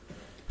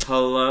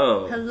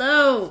Hello.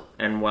 Hello.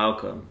 And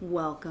welcome.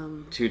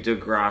 Welcome. To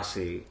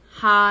Degrassi.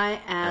 High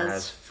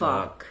as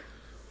fuck.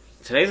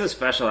 Today's a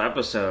special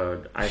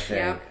episode, I think.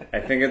 Yep. I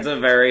think it's a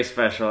very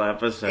special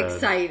episode.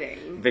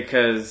 Exciting.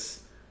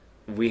 Because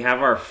we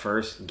have our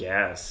first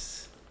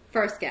guest.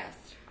 First guest.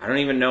 I don't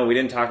even know. We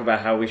didn't talk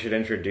about how we should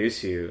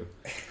introduce you.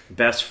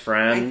 Best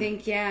friend. I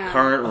think, yeah.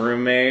 Current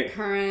roommate.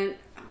 Current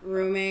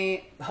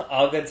roommate.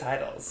 All good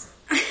titles.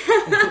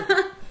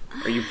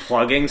 Are you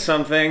plugging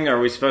something? Are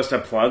we supposed to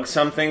plug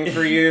something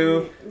for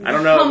you? I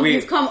don't know.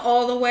 You've come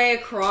all the way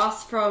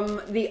across from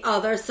the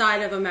other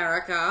side of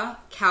America,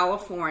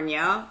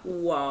 California.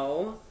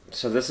 Whoa.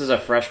 So this is a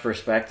fresh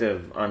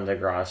perspective on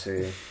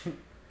Degrassi.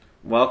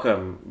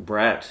 Welcome,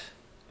 Brett.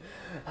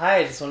 Hi,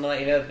 I just want to let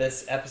you know that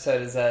this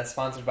episode is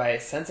sponsored by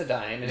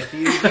Sensodyne, and if you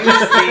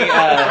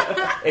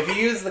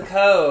use the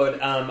code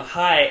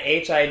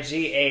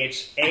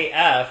HIGHAF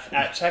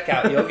at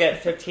checkout, you'll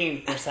get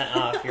 15%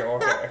 off your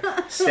order.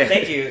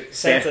 Thank you,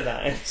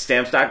 Sensodyne.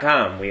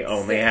 Stamps.com. We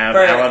only have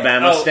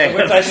Alabama stamps.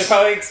 Which I should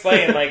probably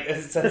explain. Like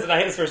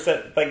Sensodyne is it's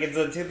a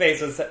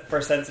toothpaste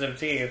for sensitive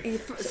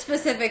teeth.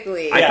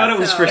 Specifically, I thought it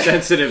was for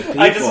sensitive people.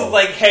 I just was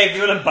like, hey, if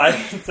you want to buy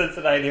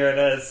Sensodyne, here it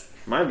is.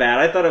 My bad.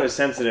 I thought it was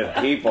sensitive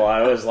people.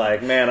 I was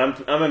like, man,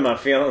 I'm in my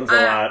feelings a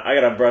lot. I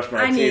gotta brush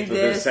my teeth with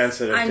this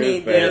sensitive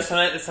toothpaste.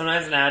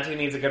 Sometimes an attitude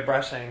needs a good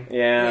brushing.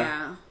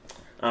 Yeah.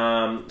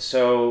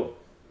 So,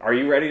 are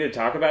you ready to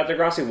talk about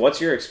Degrassi?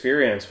 What's your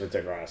experience with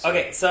Degrassi?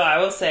 Okay, so I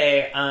will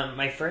say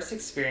my first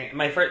experience,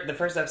 the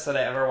first episode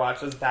I ever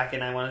watched was back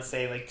in, I want to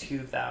say, like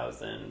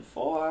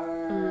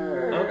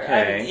 2004.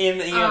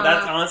 Okay.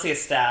 That's honestly a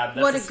stab.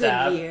 That's what a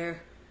stab. good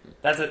year.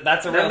 That's a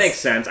that real, makes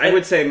sense. I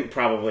would say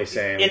probably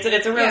same. It's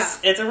a real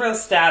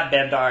stab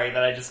Bandari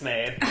that I just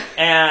made.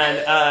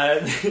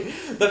 And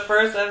the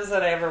first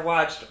episode I ever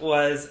watched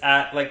was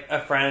at like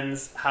a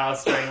friend's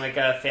house during like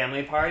a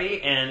family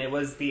party, and it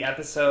was the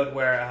episode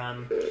where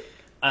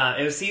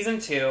it was season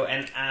 2,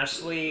 and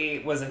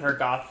Ashley was in her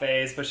goth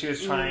phase, but she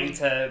was trying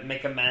to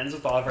make amends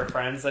with all of her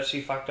friends that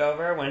she fucked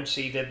over when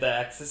she did the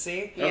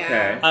ecstasy.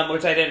 Yeah. Okay.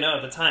 Which I didn't know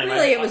at the time.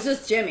 Really, it was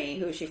just Jimmy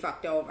who she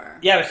fucked over.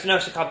 Yeah, but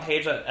she called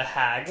Paige a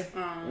hag.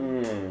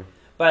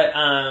 But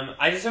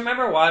I just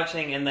remember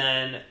watching, and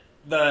then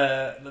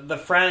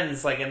the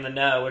friends like in the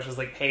know, which was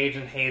like Paige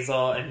and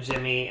Hazel and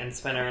Jimmy and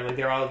Spinner, like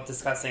they were all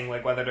discussing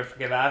like whether to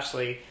forgive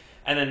Ashley,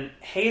 and then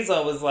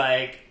Hazel was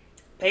like,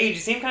 Paige,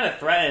 you seem kind of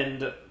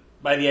threatened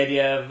by the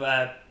idea of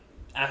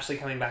Ashley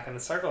coming back in the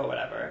circle or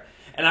whatever.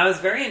 And I was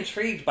very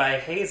intrigued by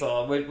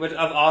Hazel, which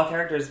of all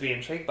characters to be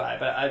intrigued by.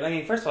 But I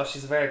mean, first of all,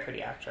 she's a very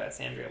pretty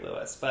actress, Andrea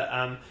Lewis. But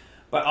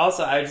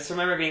also, I just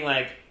remember being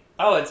like,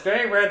 oh, it's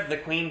very rare that the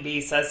Queen Bee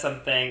says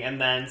something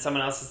and then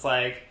someone else is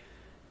like,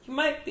 you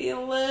might be a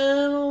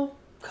little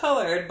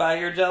colored by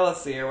your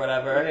jealousy or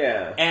whatever.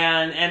 Yeah.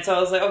 And so I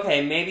was like,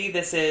 okay, maybe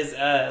this is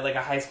like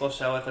a high school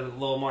show with a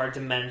little more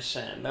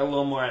dimension, a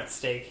little more at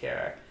stake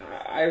here.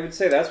 I would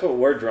say that's what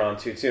we're drawn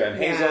to too. And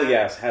Hazel,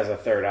 yes, has a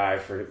third eye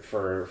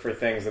for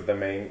things that the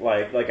main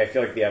like I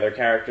feel like the other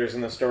characters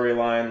in the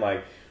storyline,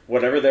 like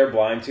whatever they're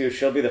blind to,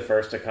 she'll be the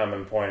first to come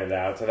and point it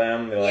out to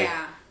them. They're like,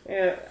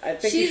 yeah, I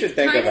think you should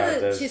think about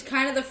this. She's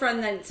kind of the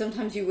friend that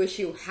sometimes you wish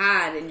you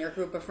had in your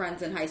group of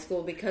friends in high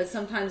school, because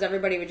sometimes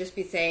everybody would just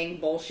be saying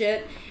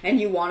bullshit,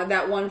 and you wanted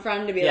that one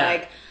friend to be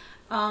like,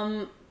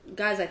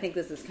 guys, I think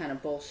this is kind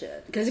of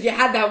bullshit. Because if you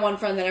had that one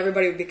friend, then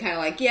everybody would be kind of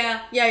like, yeah,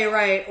 you're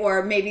right.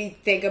 Or maybe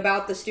think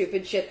about the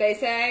stupid shit they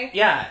say.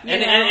 Yeah,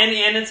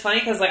 and it's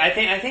funny because like I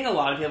think a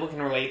lot of people can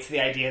relate to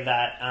the idea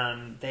that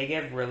they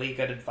give really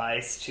good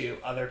advice to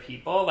other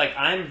people. Like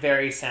I'm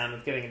very sound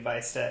with giving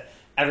advice to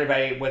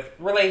everybody with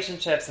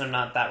relationships, and I'm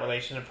not that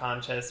relationship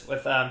conscious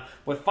with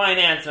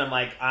finance, and I'm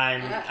like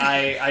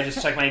I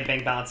just checked my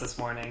bank balance this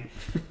morning,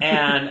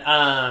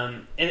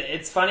 and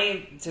it's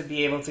funny to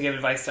be able to give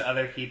advice to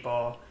other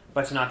people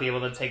but to not be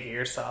able to take it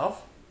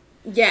yourself.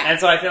 Yeah. And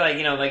so I feel like,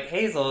 like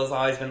Hazel has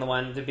always been the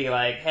one to be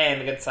like, hey,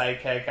 I'm a good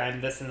sidekick, I'm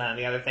this and that and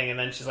the other thing, and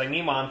then she's like,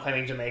 meanwhile I'm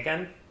claiming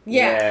Jamaican.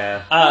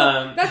 Yeah.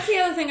 Well, that's the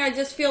other thing. I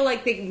just feel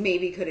like they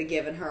maybe could have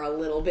given her a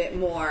little bit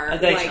more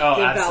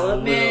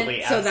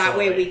development, so that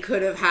way we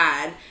could have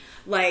had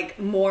like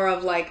more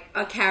of like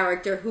a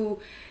character who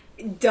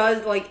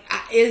does like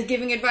is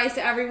giving advice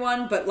to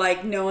everyone, but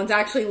like no one's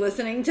actually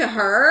listening to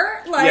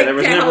her. Like, there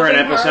was never an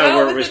episode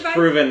where it was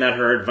proven that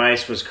her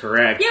advice was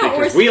correct,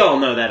 because we all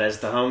know that as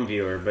the home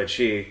viewer, but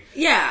she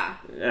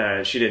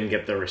didn't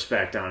get the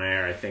respect on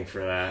air, I think,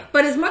 for that.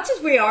 But as much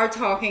as we are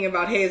talking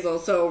about Hazel,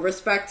 so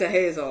respect to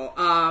Hazel,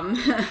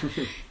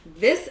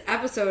 this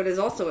episode is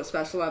also a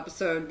special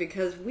episode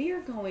because we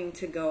are going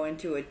to go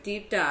into a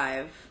deep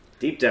dive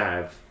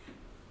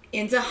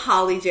into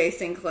Holly J.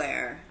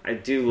 Sinclair. I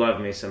do love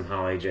me some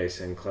Holly J.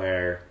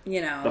 Sinclair.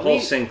 The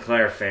whole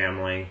Sinclair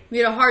family. We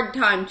had a hard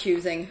time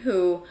choosing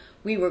who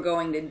we were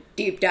going to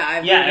deep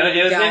dive. Yeah,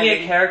 it was going to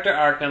be a character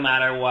arc no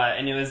matter what,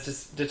 and it was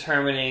just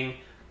determining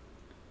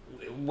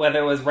whether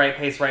it was right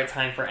place, right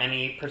time for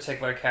any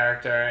particular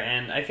character,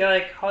 and I feel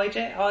like Holly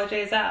J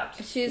is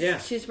apt.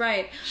 She's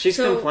right. She's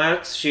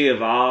complex. She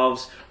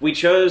evolves. We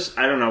chose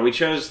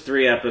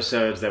 3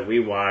 episodes that we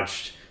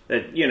watched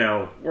that,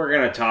 we're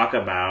going to talk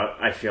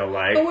about, I feel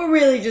like. But we're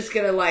really just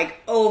going to,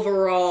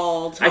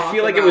 overall talk I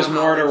feel like it was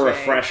more to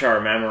refresh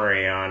our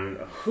memory on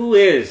who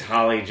is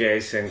Holly J.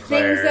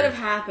 Sinclair. Things that have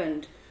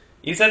happened.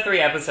 You said 3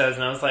 episodes,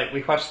 and I was like,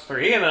 we watched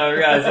 3? And then I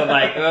realized, I'm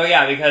like, oh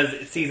yeah,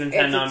 because season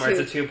 10 onwards,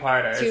 it's a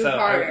two-parter.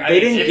 Two-parter. They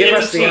didn't give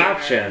us the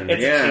option.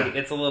 It's a cheat.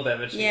 It's a little bit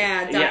of a cheat. Yeah,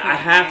 definitely. Yeah, I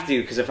have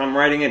to, because if I'm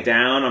writing it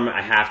down,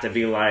 I have to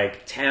be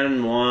like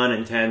 10-1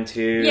 and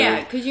 10-2.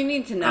 Yeah, because you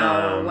need to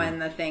know when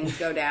the things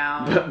go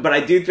down. But I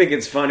do think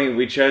it's funny,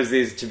 we chose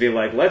these to be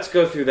like, let's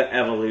go through the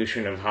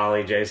evolution of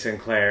Holly J.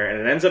 Sinclair,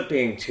 and it ends up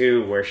being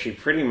 2, where she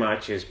pretty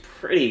much is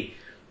pretty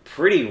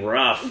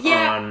rough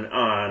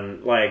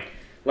on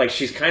like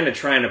she's kind of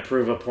trying to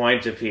prove a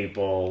point to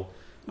people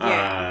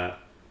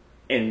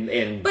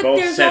in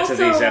both sets of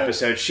these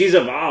episodes. She's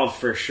evolved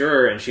for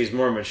sure, and she's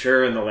more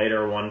mature in the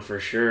later one for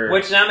sure.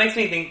 Which now makes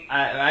me think,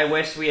 I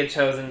wish we had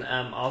chosen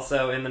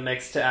also in the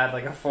mix to add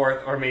like a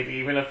 4th or maybe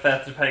even a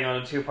 5th, depending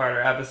on a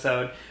 2-parter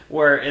episode,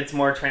 where it's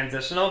more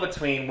transitional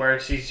between where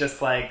she's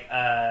just like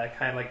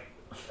kind of like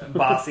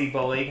bossy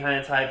bully kind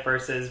of type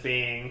versus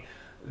being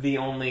the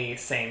only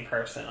sane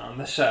person on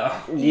the show.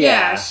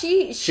 Yeah,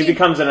 she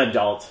becomes an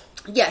adult.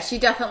 Yeah, she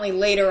definitely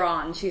later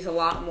on, she's a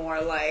lot more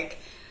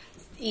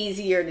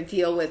easier to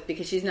deal with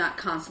because she's not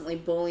constantly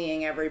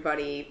bullying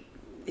everybody.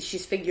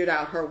 She's figured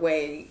out her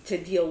way to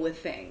deal with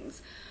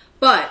things.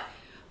 But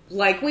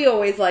like we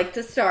always like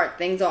to start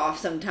things off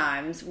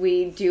sometimes,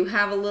 we do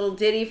have a little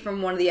ditty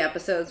from one of the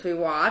episodes we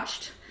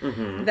watched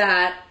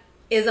that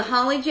is a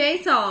Holly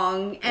J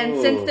song.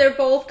 And since they're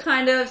both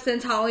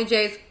since Holly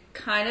J's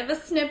kind of a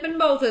snip in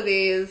both of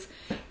these,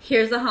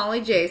 here's the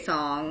Holly J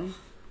song.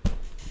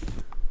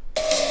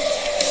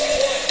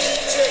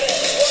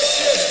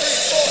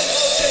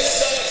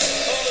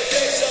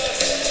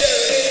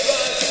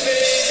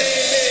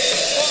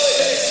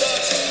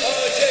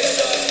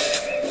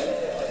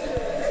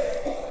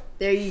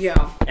 There you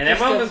go. And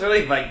everyone was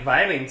really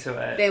vibing to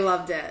it. They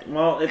loved it.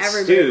 Well, it's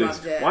Everybody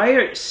loved it. Why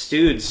are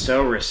Stoods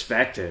so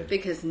respected?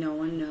 Because no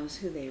one knows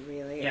who they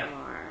really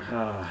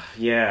are.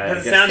 Yeah.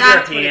 Because it sounds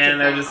European,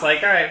 they're just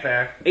like, alright,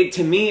 fair.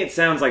 To me, it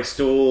sounds like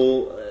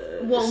stool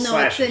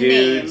slash it's a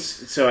dudes.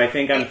 name. So I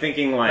think I'm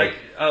thinking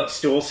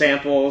stool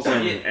samples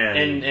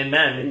and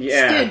men.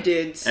 Yeah. Stool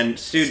dudes. And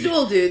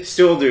stool dudes.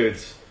 Stool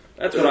dudes.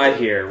 That's what I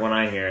hear when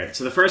I hear it.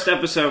 So the first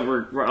episode,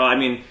 we're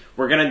going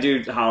to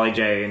do Holly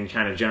J in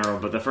kind of general,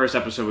 but the first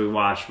episode we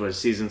watched was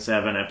Season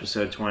 7,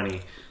 Episode 20,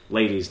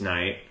 Ladies'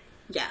 Night.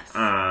 Yes.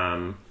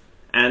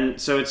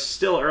 And so it's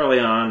still early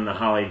on in the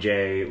Holly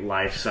J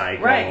life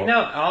cycle. Right.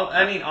 No,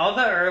 all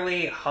the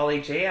early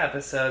Holly J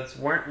episodes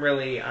weren't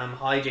really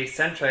Holly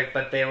J-centric,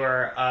 but they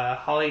were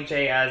Holly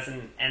J as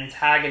an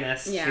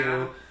antagonist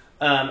to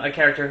a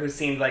character who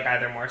seemed like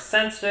either more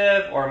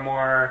sensitive or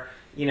more...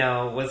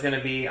 was going to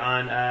be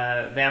on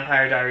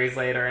Vampire Diaries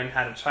later and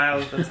had a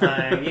child at the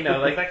time,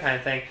 like that kind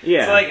of thing.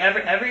 Yeah. So,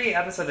 every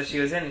episode that she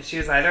was in, she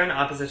was either in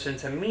opposition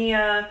to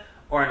Mia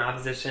or in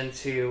opposition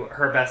to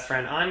her best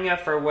friend Anya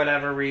for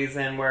whatever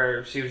reason,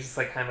 where she was just,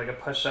 kind of like a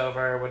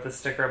pushover with a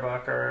sticker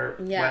book or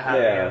what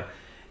have you.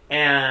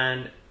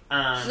 And...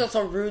 she's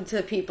also rude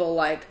to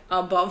people,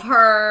 above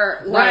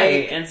her.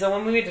 Right. And so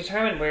when we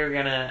determined we were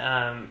going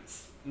to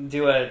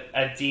do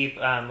a deep,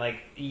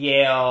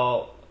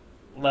 Yale...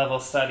 level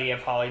study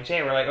of Holly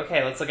J, we're like,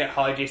 okay, let's look at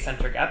Holly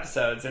J-centric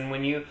episodes. And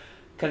when you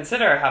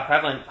consider how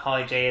prevalent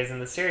Holly J is in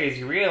the series,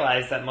 you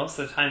realize that most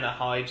of the time that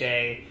Holly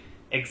J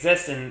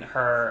exists in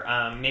her,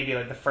 maybe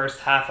the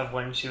first half of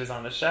when she was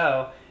on the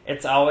show,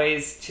 it's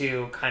always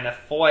to kind of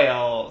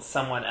foil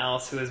someone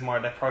else who is more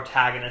the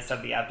protagonist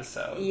of the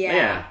episode.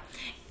 Yeah.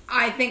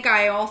 I think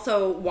I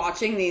also,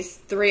 watching these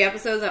 3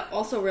 episodes, I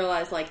also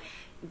realized,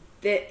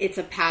 that it's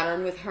a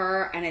pattern with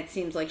her, and it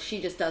seems like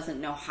she just doesn't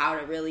know how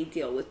to really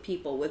deal with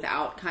people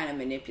without kind of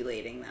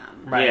manipulating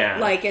them. Right. Yeah.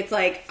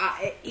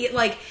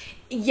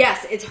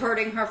 Yes, it's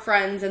hurting her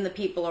friends and the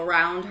people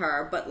around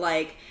her, but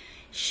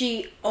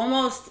she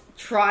almost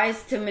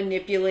tries to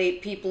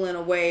manipulate people in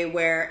a way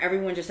where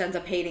everyone just ends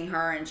up hating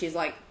her, and she's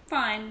like,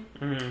 fine.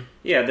 Mm-hmm.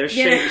 Yeah, there's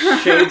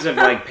shades of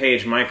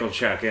Paige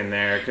Michalchuk in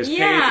there, because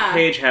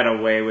Paige had a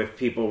way with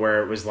people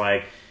where it was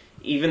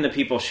even the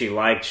people she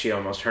liked, she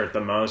almost hurt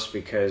the most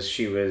because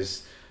she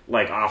was,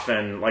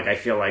 often, I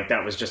feel like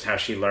that was just how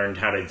she learned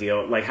how to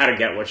deal, how to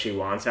get what she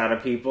wants out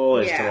of people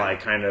is to,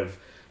 kind of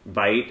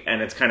bite.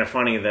 And it's kind of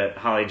funny that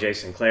Holly J.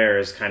 Sinclair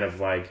is kind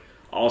of,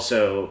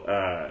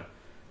 also,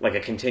 a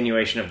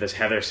continuation of this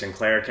Heather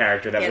Sinclair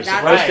character that was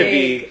supposed to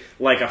be,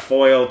 a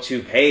foil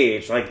to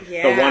Paige,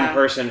 the one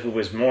person who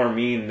was more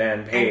mean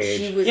than Paige.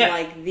 And she was,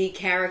 the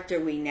character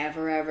we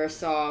never ever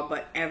saw,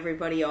 but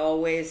everybody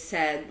always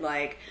said,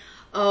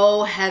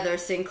 oh, Heather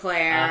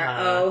Sinclair.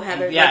 Oh,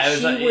 Heather. Yeah,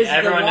 she was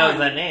everyone knows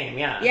that name,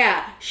 yeah.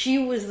 Yeah, she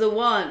was the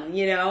one,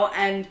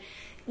 and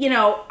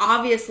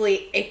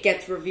obviously it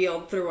gets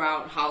revealed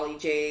throughout Holly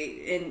J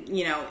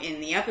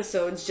in the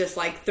episodes, just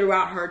like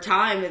throughout her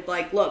time. It's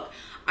like, look,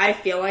 I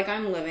feel like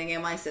I'm living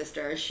in my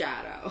sister's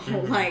shadow.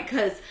 Mm-hmm. Like,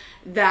 because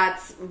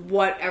that's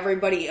what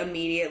everybody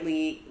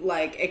immediately,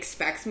 like,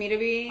 expects me to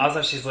be.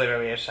 Also, she's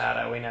literally a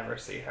shadow. We never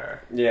see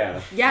her.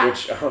 Yeah. Yeah.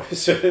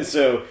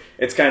 So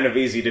it's kind of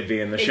easy to be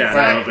in the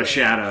shadow of a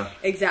shadow.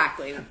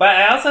 Exactly. But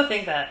I also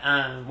think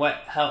that what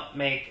helped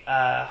make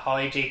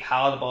Holly J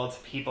palatable to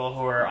people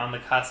who are on the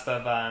cusp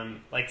of,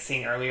 like,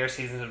 seeing earlier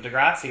seasons of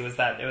Degrassi was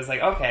that it was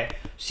like, okay,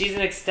 she's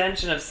an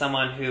extension of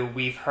someone who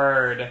we've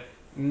heard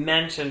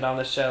mentioned on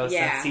the show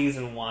since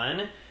season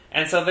 1,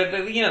 and so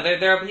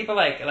there are people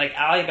like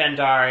Ali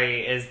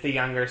Bandari is the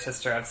younger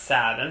sister of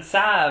Sav, and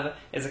Sav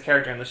is a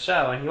character in the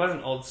show, and he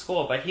wasn't old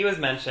school, but he was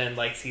mentioned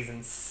like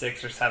season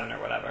 6 or 7 or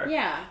whatever.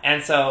 Yeah,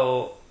 and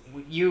so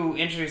you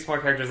introduce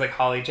more characters like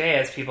Holly J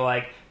as people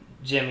like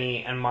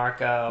Jimmy and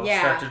Marco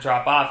start to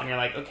drop off, and you're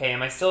like, okay,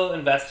 am I still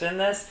invested in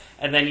this?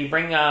 And then you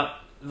bring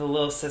up the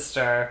little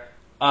sister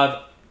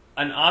of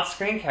an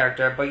off-screen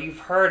character, but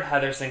you've heard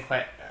Heather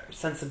Sinclair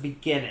since the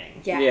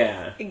beginning.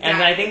 Yeah. Exactly.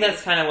 And I think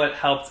that's kind of what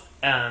helped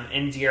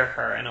endear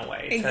her in a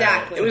way.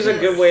 Exactly. It was a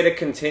good way to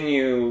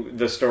continue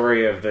the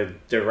story of the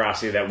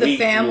Degrassi that we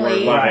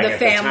were loving the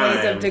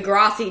families of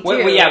Degrassi,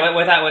 too.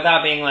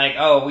 Without being like,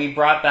 oh, we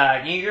brought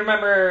back... You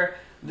remember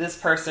this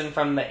person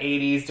from the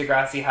 80s,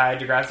 Degrassi High,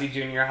 Degrassi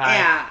Junior High?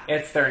 Yeah.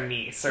 It's their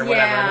niece, or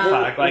whatever the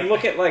fuck. Like,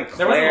 look at, like,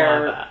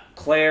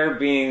 Claire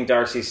being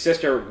Darcy's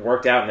sister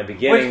worked out in the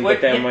beginning,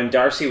 but then when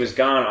Darcy was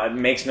gone, it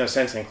makes no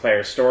sense in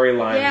Claire's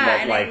storyline.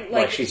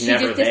 Like she's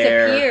never there. She just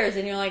disappears,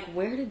 and you're like,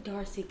 where did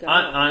Darcy go?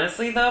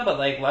 Honestly, though, but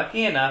like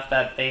lucky enough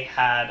that they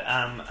had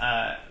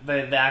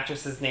the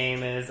actress's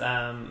name is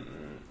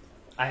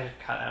I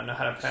don't know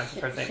how to pronounce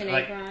the first name.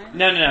 Sinead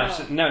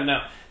Ryan?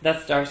 No.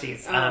 That's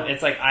Darcy's.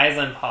 It's like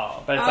Aislinn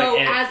Paul, but it's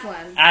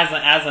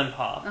Aislinn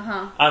Paul.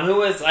 Who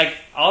was like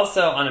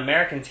also on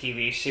American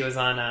TV. She was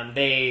on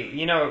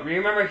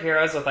remember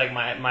Heroes with like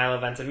Milo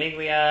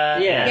Ventimiglia?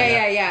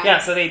 Yeah.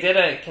 So they did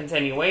a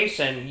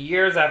continuation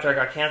years after it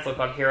got canceled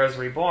called Heroes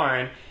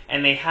Reborn,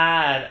 and they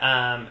had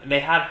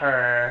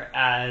her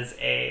as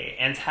a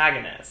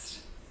antagonist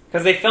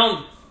because they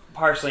filmed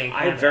partially in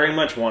Canada. I very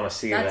much want to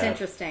see that. That's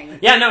interesting.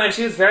 Yeah, no, and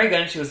she was very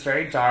good. She was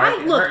very dark.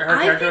 Her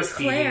character was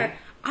Claire.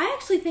 I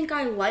actually think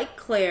I like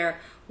Claire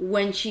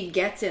when she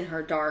gets in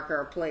her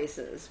darker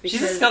places.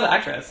 She's a skilled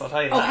actress, I'll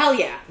tell you that. Oh, hell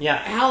yeah. Yeah.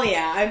 Hell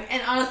yeah.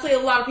 And honestly, a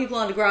lot of people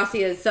on Degrassi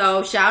is,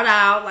 so shout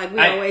out, like we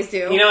always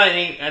do. You know what,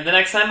 the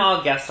next time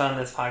I'll guest on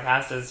this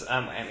podcast is,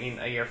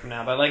 a year from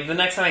now, but like the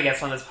next time I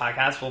guest on this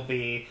podcast will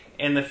be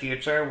in the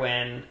future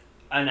when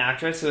an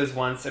actress who has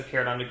once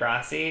appeared on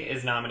Degrassi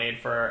is nominated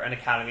for an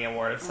Academy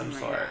Award of some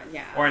sort. God,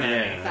 yeah. Or an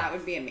Emmy. That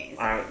would be amazing.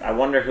 I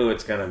wonder who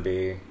it's going to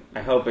be.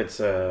 I hope it's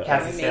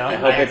Cassie Steele. I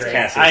hope it's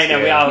Cassie Steele. I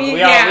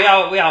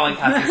know, we all want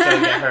Cassie Steele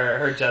to get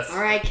her just... All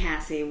right,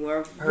 Cassie,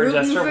 we're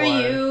rooting for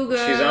you,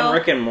 girl. She's on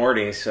Rick and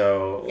Morty,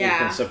 so we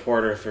can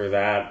support her through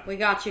that. We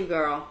got you,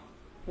 girl.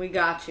 We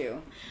got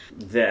you.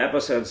 The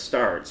episode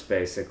starts,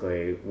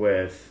 basically,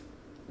 with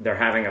they're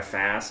having a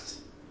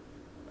fast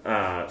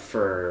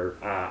for,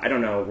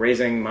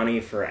 raising money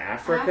for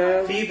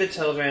Africa? Feed the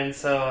children,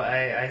 so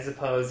I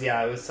suppose,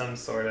 it was some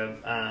sort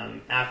of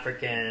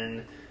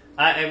African...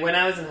 when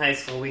I was in high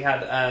school, we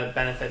had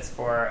benefits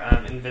for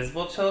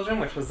Invisible Children,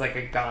 which was like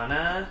a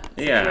Ghana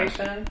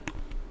situation.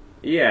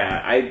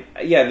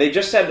 They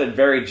just said that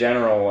very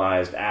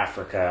generalized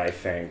Africa, I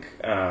think.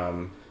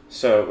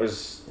 So it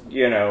was,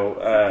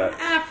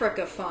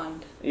 Africa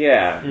Fund.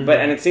 Yeah, mm-hmm.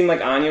 And it seemed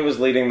like Anya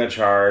was leading the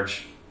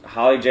charge.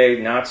 Holly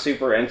J not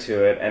super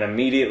into it and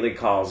immediately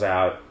calls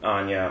out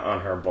Anya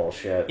on her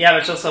bullshit. Yeah,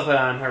 but she'll still put it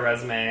on her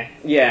resume.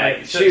 Yeah,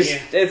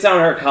 it's on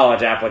her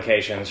college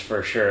applications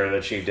for sure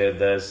that she did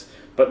this.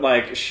 But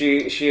like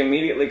she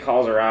immediately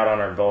calls her out on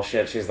her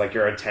bullshit. She's like,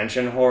 "You're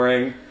attention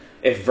whoring."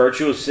 If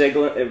virtue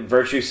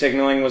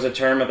signaling was a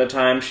term at the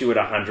time, she would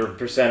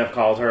 100% have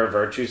called her a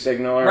virtue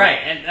signaler. Right,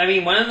 and I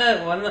mean one of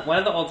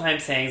the old time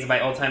sayings.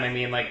 By old time, I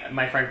mean like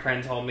my friend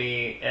Corinne told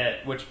me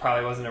it, which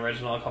probably wasn't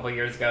original a couple of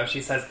years ago.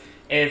 She says,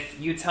 if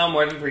you tell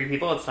more than 3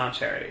 people, it's not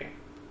charity.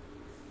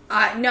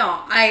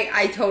 No,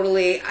 I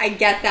totally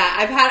get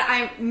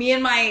that. Me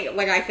and my,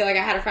 like, I feel like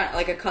I had a friend,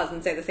 like a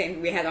cousin, say the same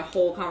thing. We had a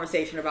whole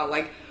conversation about,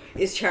 like,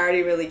 is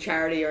charity really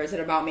charity, or is it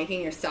about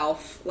making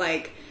yourself,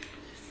 like,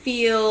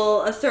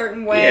 feel a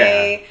certain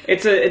way? Yeah.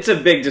 It's a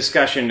big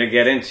discussion to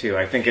get into.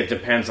 I think it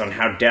depends on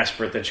how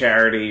desperate the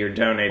charity you're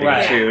donating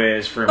to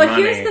is for money. But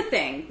here's the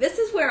thing. This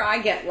is where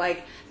I get,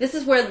 like,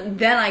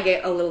 then I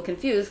get a little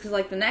confused, because,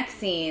 like, the next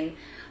scene...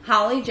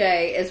 Holly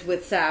J is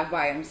with Sav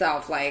by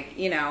himself, like,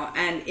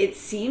 and it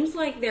seems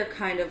like they're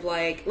kind of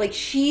like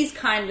she's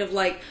kind of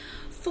like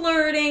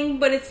flirting,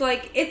 but it's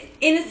like, it's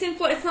innocent.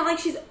 It's not like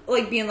she's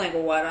like being like,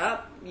 what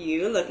up?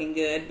 you looking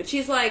good. But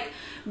she's like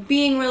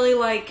being really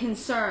like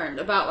concerned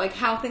about like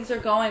how things are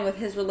going with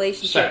his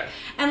relationship. Sure.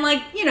 And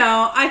like, you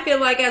know, I feel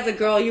like as a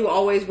girl you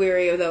always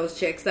weary of those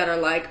chicks that are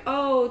like,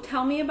 oh,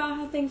 tell me about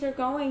how things are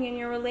going in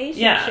your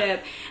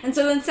relationship. Yeah. And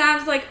so then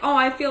Sav's like, oh,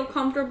 I feel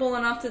comfortable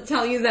enough to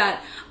tell you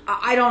that.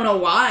 I don't know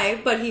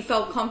why, but he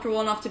felt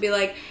comfortable enough to be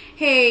like,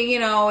 hey, you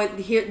know,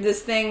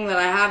 this thing that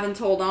I haven't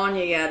told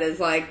Anya yet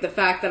is like the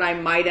fact that I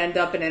might end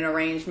up in an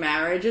arranged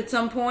marriage at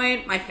some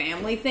point. My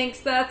family thinks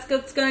that's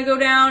going to go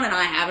down, and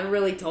I haven't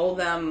really told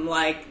them,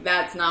 like,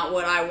 that's not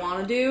what I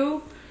want to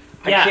do.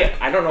 Yeah.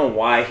 I don't know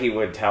why he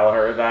would tell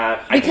her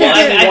that. I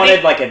guess he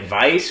wanted, like,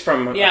 advice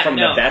from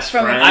the best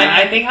friend.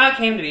 I think how it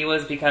came to be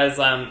was because,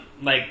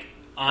 like,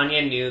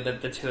 Anya knew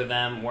that the two of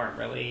them weren't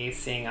really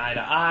seeing eye to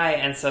eye,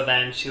 and so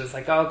then she was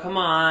like, oh, come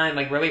on,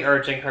 like, really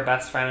urging her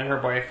best friend and her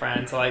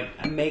boyfriend to,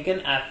 like, make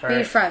an effort.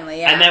 Be friendly,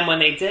 yeah. And then when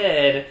they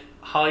did,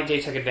 Holly J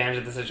took advantage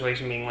of the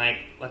situation, being like,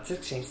 let's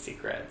exchange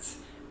secrets.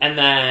 And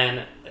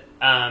then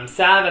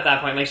Sav at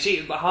that point, like,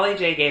 Holly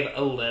J gave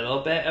a little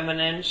bit of an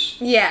inch.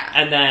 Yeah.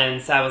 And then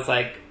Sav was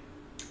like,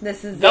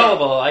 this is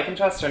gullible, I can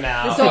trust her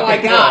now. This is all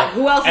I got.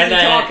 Who else is he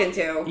talking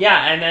to?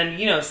 Yeah, and then,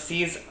 you know,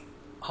 sees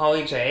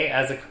Holly J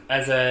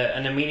as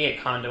an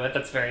immediate conduit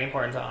that's very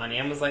important to Anya,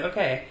 and was like,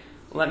 okay,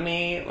 let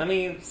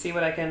me see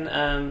what I can.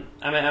 I'm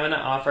gonna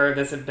offer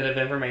this a bit of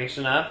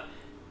information up,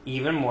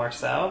 even more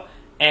so,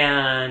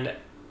 and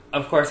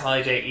of course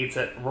Holly J eats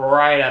it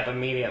right up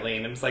immediately,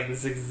 and it was like,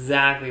 this is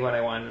exactly what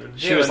I wanted to do.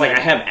 She was like, I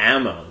have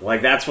ammo,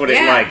 like that's what it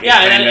like.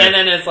 Yeah, and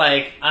then it's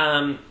like,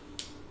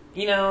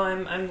 you know,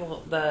 I'm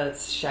the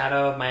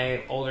shadow of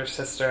my older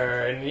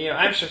sister, and, you know,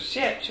 I'm sure she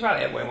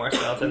probably had way more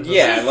skeletons.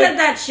 Yeah, she said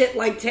that shit,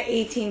 like, to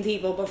 18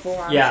 people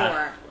before, I'm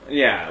sure.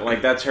 Yeah,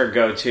 like, that's her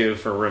go-to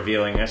for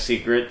revealing a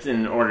secret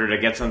in order to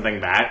get something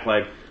back.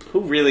 Like,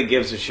 who really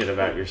gives a shit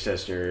about your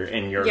sister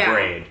in your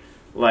grade?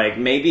 Like,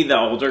 maybe the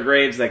older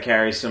grades that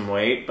carry some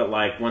weight, but,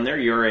 like, when they're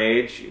your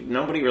age,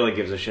 nobody really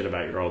gives a shit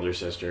about your older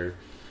sister.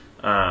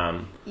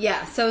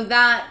 Yeah, so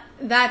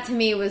that to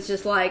me was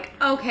just like,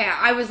 okay,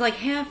 I was like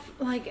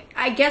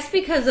I guess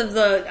because of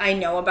I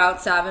know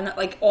about Sav and,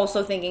 like,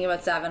 also thinking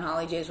about Sav and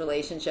Holly J's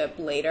relationship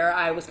later,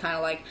 I was kind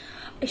of like,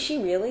 is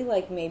she really,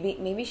 like,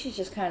 maybe she's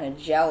just kind of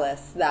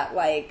jealous that,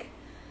 like,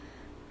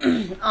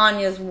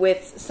 Anya's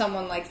with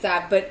someone like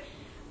Sav. But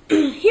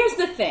here's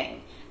the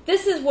thing.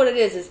 This is what it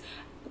is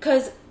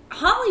because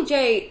Holly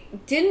J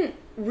didn't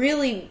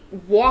really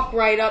walk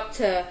right up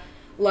to,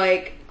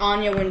 like,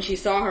 Anya when she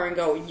saw her and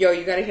go, yo,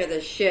 you gotta hear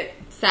this shit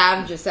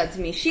Sav just said to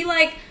me. She,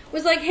 like,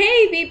 was like,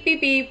 hey, beep,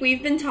 beep, beep,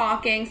 we've been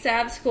talking,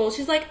 Sav's cool.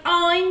 She's like,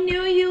 oh, I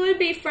knew you would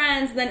be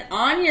friends. Then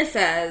Anya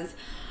says,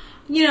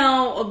 you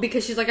know,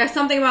 because she's like,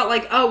 something about,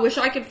 like, oh, wish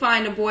I could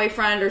find a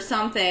boyfriend or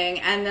something.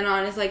 And then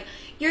Anya's like,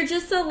 you're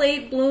just a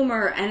late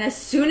bloomer. And as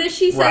soon as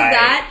she says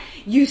that,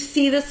 you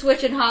see the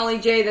switch in Holly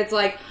J that's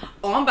like,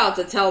 oh, I'm about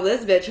to tell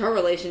this bitch her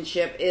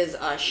relationship is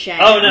a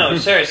sham. Oh, no,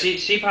 sure.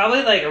 She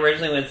probably, like,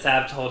 originally when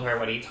Sav told her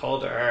what he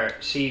told her,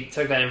 she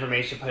took that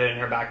information, put it in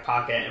her back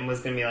pocket, and was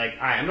going to be like,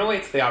 all right, I'm going to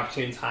wait till the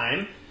opportune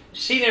time.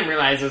 She didn't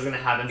realize it was going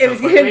to happen so quickly.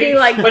 It was going to be,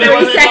 like,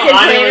 30 seconds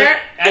later.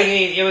 I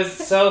mean, it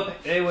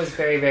was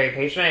very, very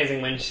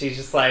patronizing when she's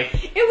just like,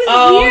 it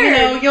was weird.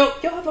 You know,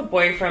 you'll have a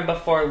boyfriend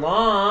before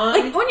long.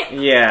 Like,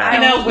 I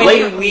know,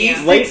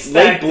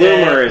 late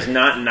bloomer is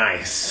not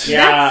nice.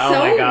 Yeah, that's so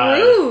my God.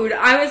 rude.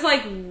 I was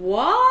like,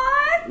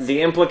 what?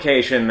 The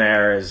implication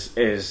there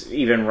is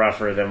even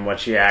rougher than what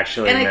she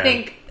actually meant. I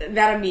think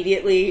that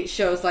immediately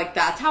shows, like,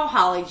 that's how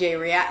Holly J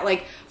react.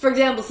 Like, for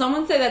example,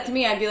 someone said that to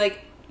me, I'd be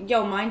like,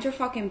 yo, mind your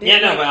fucking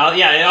business. Yeah, no, but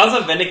it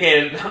also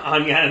vindicated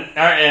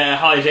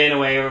Holly J in a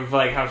way of,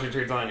 like, how she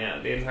treats Anya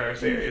the entire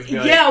series.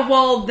 Yeah,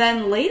 well,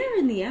 then later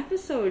in the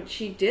episode,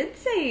 she did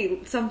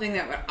say something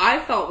that I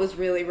felt was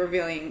really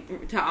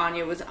revealing to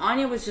Anya.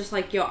 Anya was just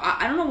like, yo,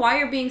 I don't know why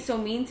you're being so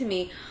mean to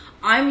me.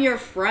 I'm your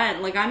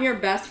friend. Like, I'm your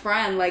best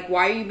friend. Like,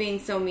 why are you being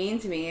so mean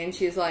to me? And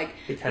she's like,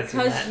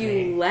 because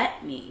you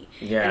let me.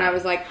 Yeah. And I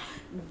was like,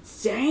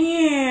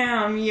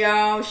 damn,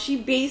 yo. She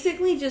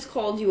basically just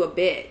called you a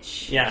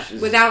bitch. Yeah.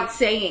 Without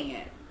saying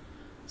it.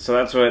 So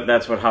that's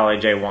what Holly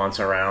J wants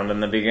around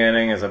in the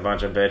beginning is a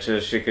bunch of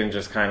bitches she can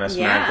just kind of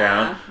smack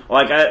down.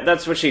 Like,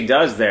 that's what she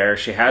does there.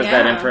 She has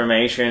that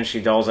information,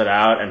 she doles it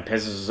out, and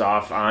pisses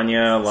off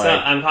Anya. Like, so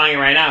I'm calling it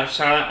right now.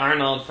 Charlotte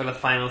Arnold for the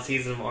final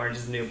season of Orange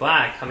is the New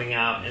Black coming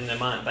out in a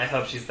month. I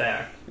hope she's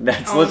there. God.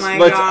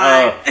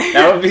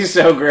 That would be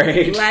so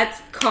great.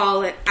 Let's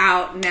call it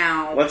out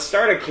now. Let's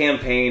start a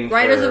campaign to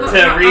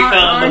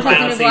refilm the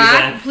final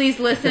season. Please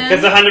listen.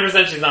 Because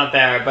 100% she's not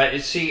there,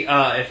 but she,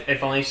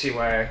 if only she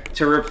were.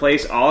 To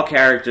replace all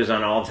characters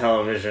on all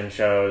television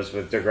shows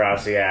with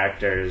Degrassi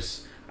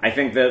actors. I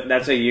think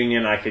that's a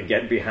union I could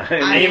get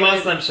behind. Most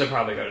of them should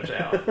probably go to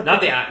jail. Not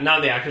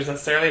the actors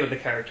necessarily, but the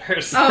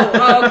characters.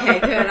 Okay,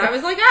 good. I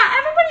was like,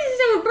 everybody's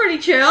doing pretty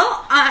chill,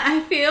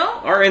 I feel.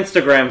 Our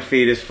Instagram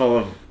feed is full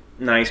of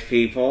nice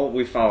people.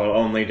 We follow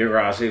only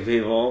Degrassi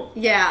people.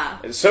 Yeah.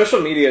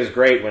 Social media is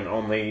great when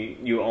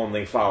you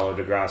only follow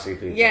Degrassi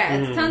people. Yeah,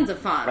 it's tons of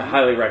fun. I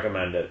highly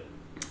recommend it.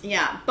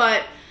 Yeah,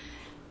 but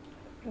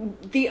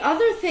the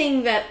other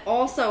thing that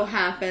also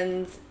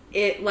happens,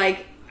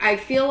 I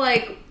feel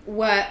like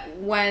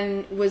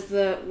when was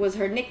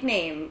her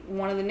nickname,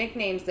 one of the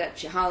nicknames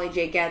that Holly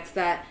J gets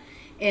that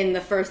in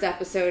the first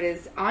episode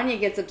is Anya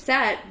gets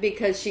upset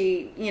because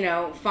she,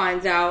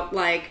 finds out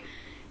like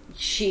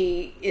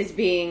she is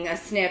being a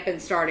snip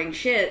and starting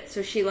shit,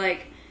 so she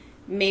like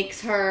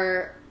makes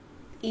her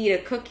eat a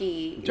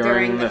cookie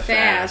during the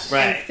fast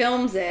and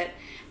films it,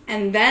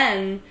 and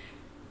then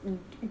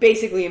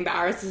basically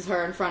embarrasses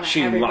her in front of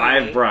everybody. She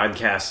live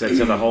broadcasts it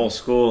to the whole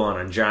school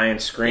on a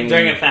giant screen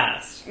during a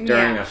fast.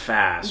 During a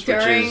fast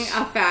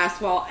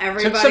while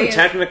everybody took some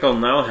technical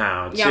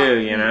know-how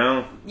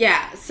too,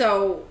 Yeah,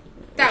 so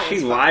that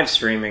was live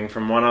streaming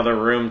from one other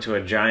room to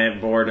a giant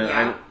board,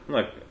 and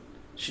look,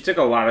 she took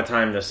a lot of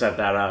time to set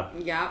that up.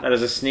 Yeah, that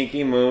is a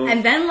sneaky move.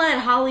 And then let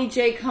Holly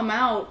J come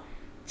out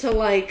to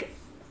like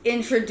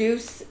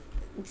introduce.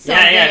 Something.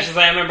 Yeah, she's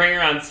like, I'm gonna bring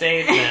her on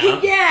stage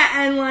now.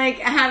 Yeah, and like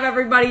have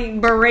everybody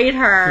berate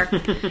her,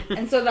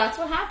 and so that's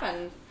what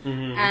happened.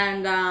 Mm-hmm.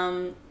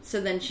 And so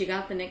then she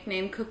got the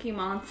nickname Cookie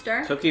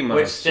Monster.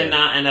 Which did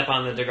not end up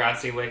on the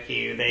Degrassi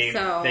wiki. They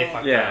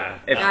fucked up.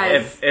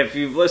 If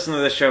you've listened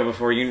to this show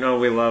before, you know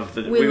we love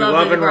and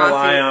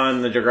rely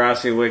on the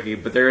Degrassi wiki,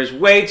 but there is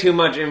way too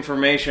much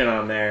information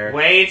on there.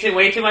 Way too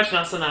much, and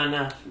also not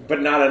enough. But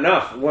not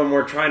enough when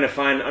we're trying to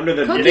find under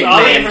the nicknames.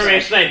 All the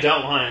information I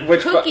don't want.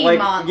 Cookie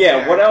Monster.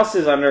 Yeah, what else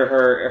is under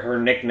her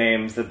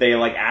nicknames that they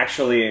like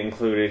actually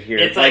included here?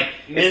 It's like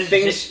Ms.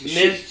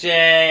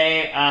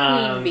 J,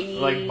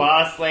 like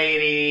Boss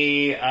Lady,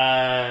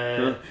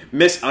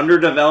 Miss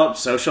Underdeveloped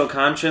Social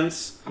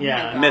Conscience,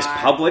 Miss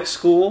Public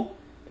School.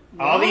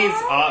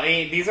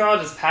 These are all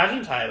just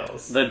pageant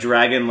titles. The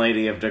Dragon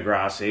Lady of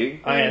Degrassi.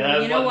 Oh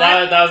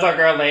yeah, that was our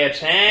girl Leia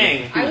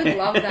Chang. I would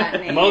love that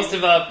name. Most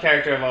developed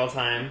character of all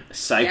time.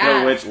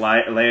 Psycho Witch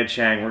Leia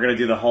Chang. We're gonna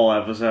do the whole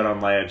episode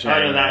on Leia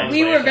Chang.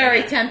 We were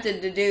very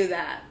tempted to do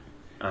that.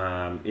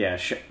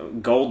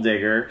 Gold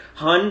Digger,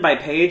 Hun by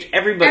Paige.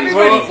 Everybody's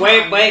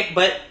wait,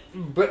 but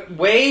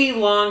way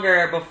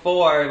longer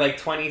before, like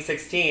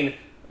 2016,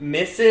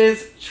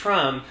 Mrs.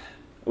 Trump.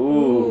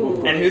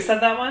 Ooh. And who said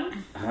that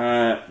one?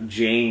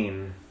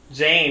 Jane.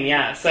 Jane,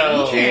 yeah.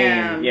 So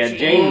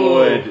Jane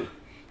Wood.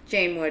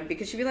 Jane Wood,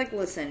 because she'd be like,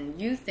 listen,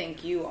 you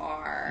think you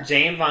are...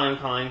 Jane Vaughn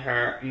calling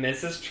her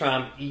Mrs.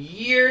 Trump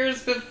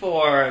years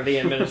before the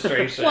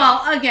administration.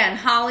 Well, again,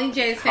 Holly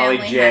J's family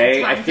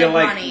had tons of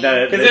money.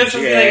 Because it was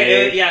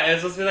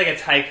supposed to be like a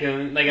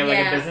tycoon, like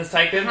a business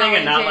tycoon thing,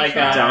 and not like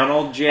a...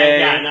 Donald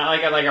J. Yeah, not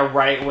like a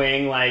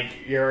right-wing, like,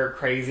 you're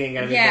crazy and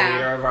gonna be the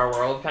leader of our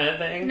world kind of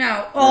thing.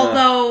 No,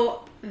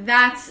 although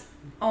that's...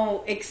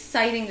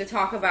 exciting to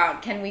talk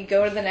about. Can we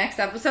go to the next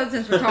episode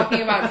since we're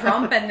talking about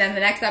Trump, and then the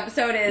next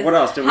episode is what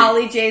else?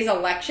 Holly J's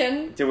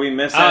election? Did we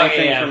miss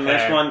anything from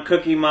this one?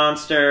 Cookie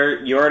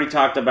Monster. You already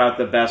talked about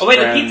the best friend.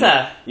 The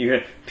pizza. You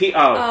had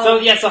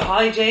So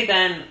Holly J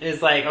then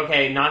is like,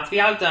 okay, not to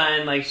be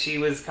outdone, like she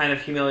was kind of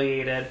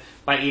humiliated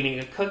by eating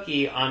a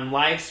cookie on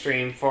live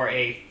stream for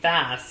a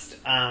fast,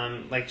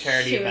 like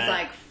charity event. She was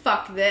like,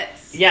 fuck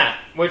this. Yeah,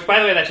 which by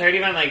the way, that charity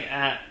event, like,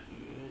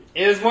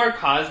 it was more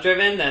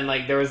cause-driven than,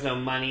 like, there was no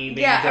money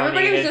being donated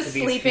everybody was just to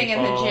these sleeping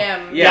people. in the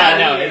gym.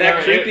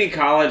 That creepy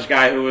college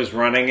guy who was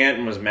running it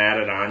and was mad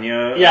at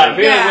Anya.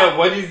 Like,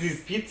 what is this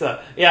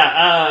pizza?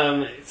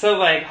 So,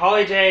 like,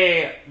 Holly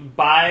J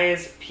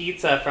buys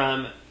pizza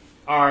from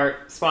our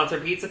sponsor,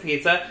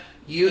 Pizza.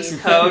 Use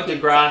code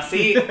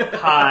Degrassi,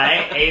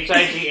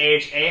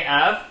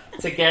 HIGHAF,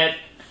 to get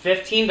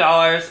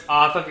 $15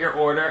 off of your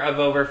order of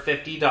over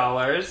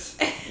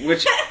 $50.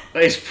 Which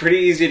is pretty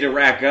easy to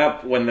rack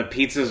up when the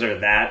pizzas are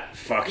that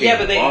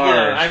fucking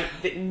large.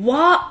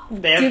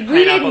 What? Did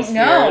we didn't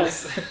know?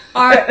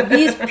 Are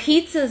these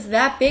pizzas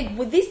that big?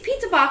 Well, these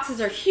pizza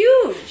boxes are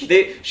huge.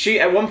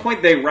 At one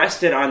point they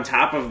rested on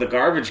top of the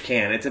garbage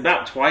can. It's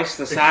about twice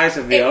the size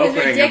of the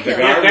opening of the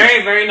garbage.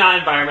 Very, very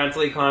not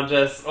environmentally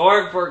conscious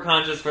or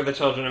conscious for the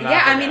children of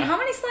Africa. I mean, how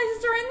many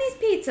slices are in these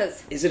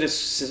pizzas? Is it a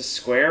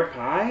square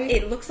pie?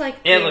 It looks like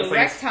a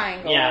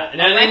rectangle. Yeah,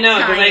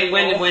 because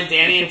when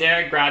Danny and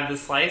Derek grabbed the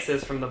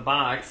slices from the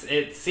box,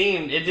 it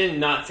did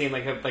not seem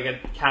like a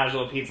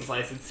casual pizza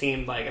slice. It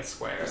seemed like a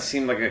square. It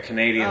seemed like a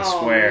Canadian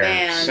square.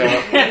 Man. So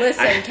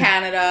listen,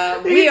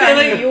 Canada, we are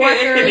New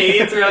Yorkers.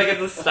 Canadians are like,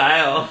 it's a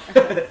style.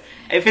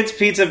 If it's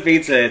pizza,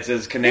 it's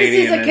as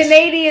Canadian. This is a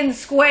Canadian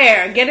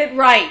square. Get it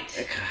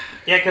right.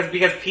 Yeah,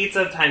 because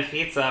pizza times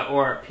pizza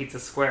or pizza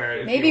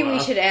square. Maybe we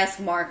should ask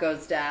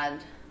Marco's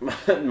dad.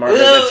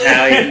 Marco's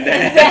Italian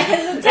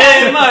dad.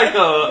 Hey,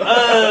 Marco,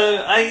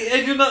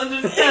 I do not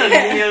understand.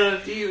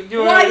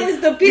 Why is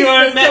the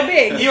pizza so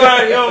big? You're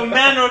a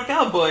man or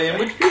cowboy, and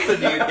which pizza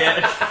do you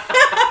get?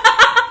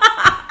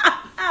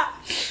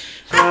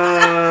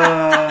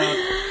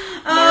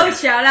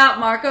 Shout out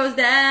Marco's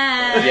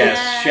dad.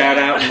 Yes, shout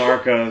out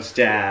Marco's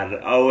dad.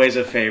 Always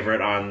a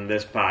favorite on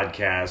this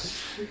podcast.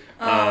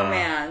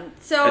 Man.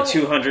 So a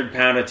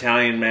 200-pound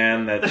Italian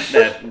man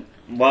that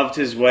loved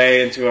his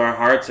way into our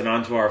hearts and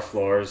onto our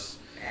floors.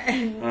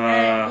 And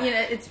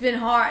it's been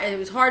hard. It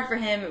was hard for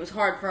him. It was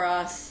hard for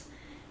us.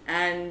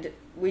 and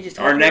we just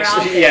our next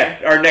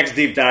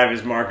deep dive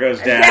is Marco's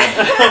dad.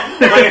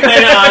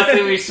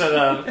 Honestly, we should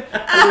have. We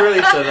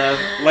really should have.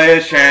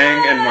 Leia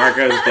Chang and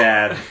Marco's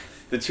dad,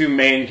 the two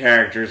main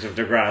characters of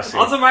Degrassi.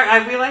 Also,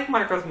 we like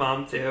Marco's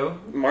mom too.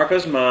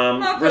 Marco's mom.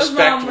 Marco's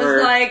mom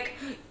was like,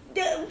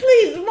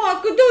 "Please,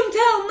 Marco, don't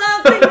tell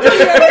nothing to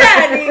your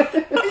daddy."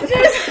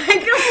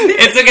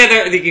 It's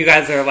okay. You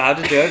guys are allowed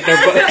to do it.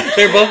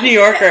 They're both New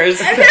Yorkers.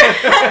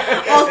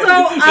 Also,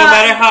 no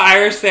matter how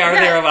Irish they are,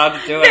 they're allowed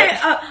to do it.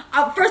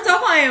 First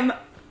off, I am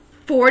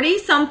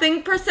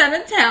 40-something%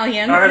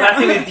 Italian. Our last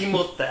name is Di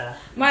Mota.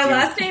 My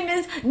last name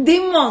is Di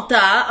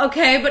Mota.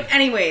 Okay, but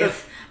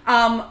anyways,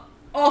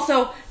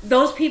 also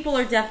those people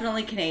are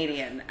definitely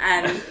Canadian,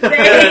 and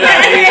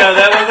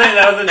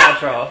that was a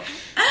natural.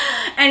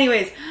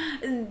 Anyways.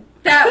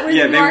 That was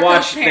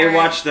they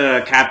watched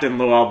the Captain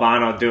Lou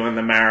Albano doing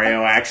the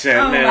Mario accent.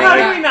 How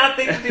do we not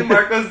think to do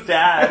Marco's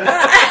dad?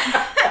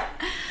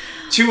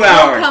 2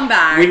 hours. We'll come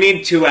back. We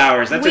need 2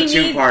 hours. That's a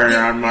two-parter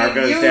on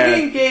Marco's dad. You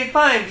being gay,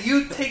 fine.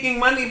 You taking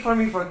money from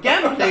me for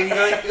gambling.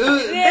 You're like,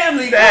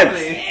 gambling.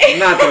 That's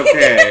not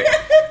okay.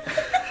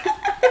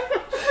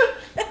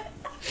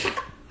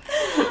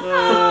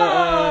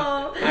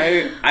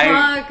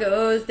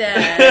 Marco's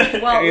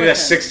dad. Well, I need a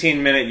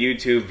 16-minute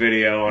YouTube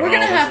video on we're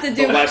gonna have to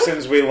do the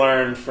lessons we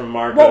learned from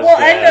Marco's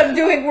dad.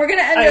 We're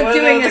gonna end up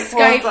doing a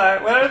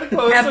Skype. What are the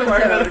quotes for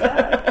Marco's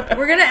dad?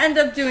 We're gonna end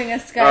up doing a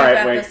Skype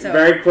episode.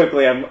 Very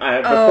quickly,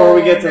 before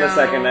we get to the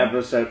second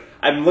episode,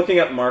 I'm looking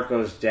up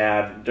Marco's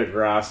dad,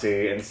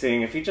 Degrassi, and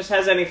seeing if he just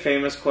has any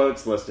famous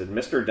quotes listed.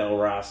 Mr. Del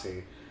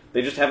Rossi.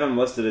 They just have him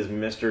listed as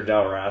Mr.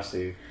 Del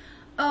Rossi.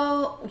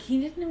 Oh, he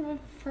didn't have a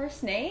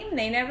first name?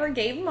 They never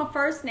gave him a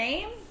first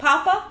name?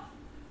 Papa?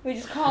 We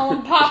just call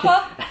him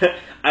Papa?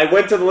 I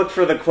went to look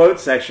for the quote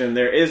section.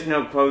 There is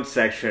no quote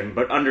section,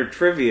 but under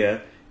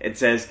trivia, it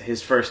says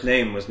his first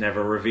name was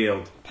never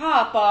revealed.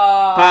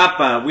 Papa.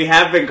 Papa. We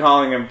have been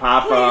calling him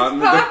Papa.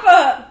 Please,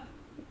 Papa.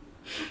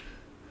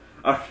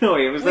 Oh, no,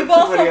 was that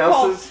somebody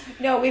else's?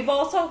 No, we've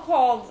also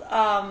called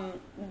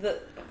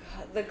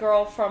the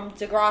girl from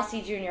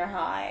Degrassi Junior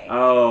High.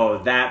 Oh,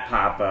 that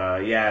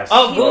Papa, yes.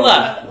 Oh,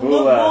 Vula.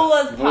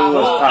 Vula's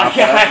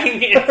Papa. I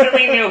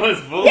instantly knew it was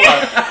Vula. Yeah,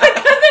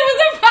 because it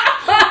was a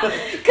Papa.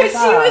 Because she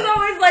was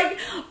always like,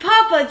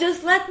 Papa,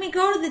 just let me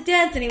go to the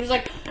dance. And he was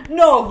like,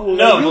 no, Vula.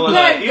 No,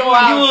 Vula. You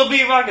will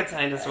be rocket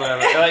scientist or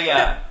whatever. Like,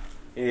 yeah.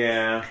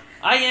 Yeah.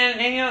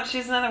 And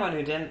she's another one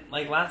who didn't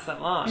last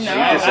that long. No, she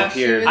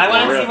disappeared. I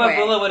want to see what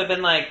Vula would have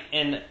been like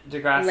in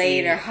Degrassi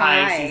later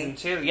High season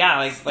 2. Yeah,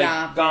 like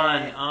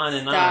gone on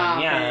and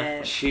on.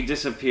 Yeah, she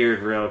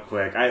disappeared real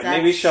quick.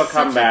 Maybe she'll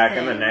come back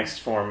in the next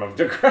form of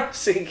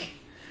Degrassi.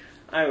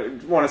 I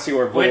want to see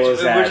where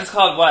Vula's at. Which is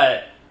called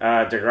what?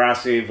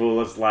 Degrassi,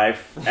 Vula's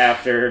life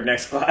after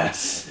next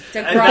class.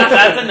 That's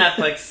a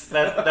Netflix.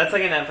 That's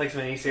like a Netflix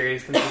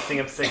miniseries consisting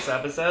of 6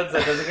 episodes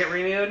that doesn't get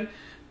renewed.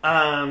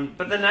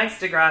 But the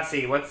next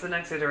Degrassi, what's the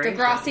next iteration?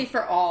 Degrassi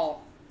for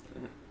all.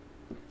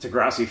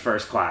 Degrassi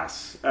First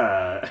Class.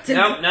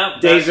 Nope.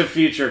 Days of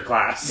Future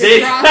Class.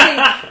 Days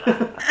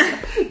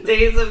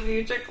of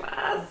Future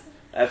Class.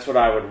 That's what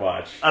I would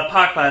watch.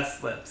 Podcast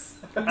Slips.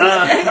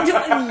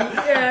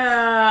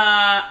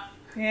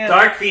 Yeah.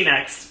 Dark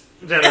Phoenix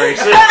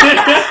generation.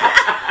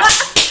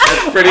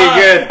 That's pretty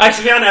good. I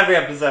should be on every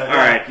episode. All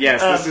right.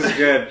 Yes, this is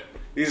good.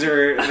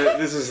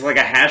 This is like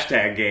a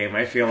hashtag game.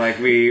 I feel like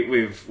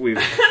we've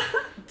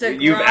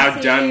you've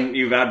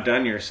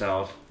outdone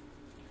yourself.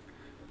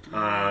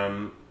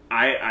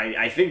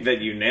 I think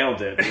that you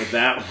nailed it with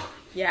that one.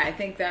 Yeah, I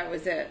think that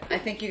was it. I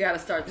think you got to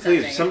start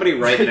sending. Please, somebody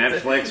write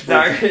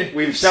Netflix.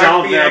 We've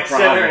solved their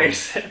problem.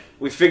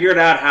 We figured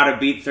out how to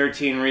beat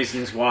 13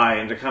 Reasons Why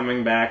into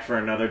coming back for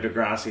another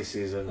Degrassi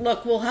season.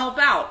 Look, we'll help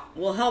out.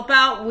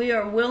 We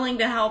are willing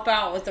to help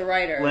out with the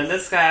writers. Linda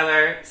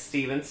Schuyler,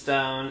 Steven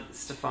Stone,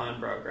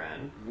 Stefan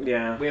Brogren.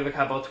 Yeah. We have a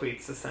couple of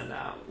tweets to send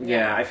out.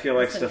 Yeah, I feel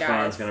like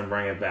Stefan's going to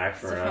bring it back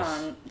for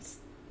us.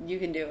 You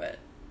can do it.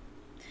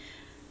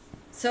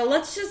 So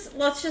let's just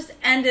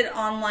end it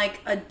on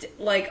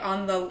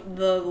on the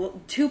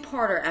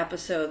 2-parter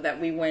episode that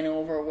we went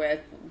over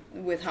with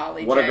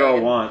Holly. What J. a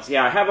Girl Wants.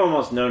 Yeah, I have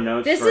almost no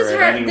notes for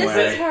it anyway.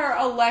 This is her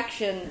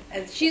election,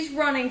 and she's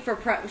running for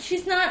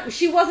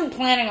She wasn't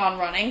planning on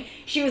running.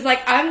 She was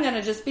like, I'm going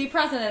to just be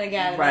president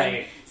again. Right.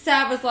 And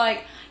Sav was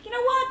like, you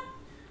know what?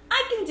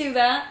 I can do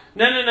that.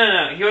 No.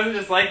 He wasn't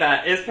just like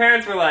that. His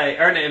parents were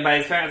like, or by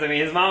his parents, I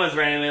mean his mom was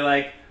randomly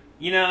like,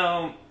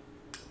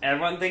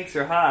 everyone thinks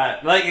you're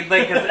hot. Like,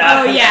 cause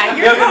oh yeah,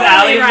 you're totally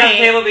Allie was right. at the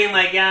table being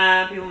like,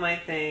 yeah, people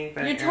might think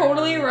that you're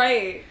totally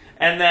right.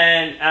 And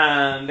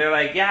then they're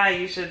like, yeah,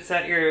 you should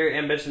set your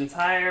ambitions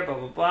higher, blah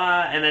blah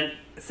blah. And then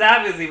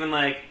Sav is even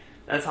like,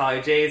 that's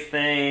Holly J's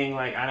thing.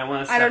 Like, I don't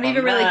want to. I don't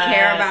even really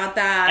care about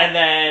that. And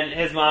then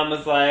his mom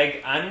was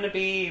like, I'm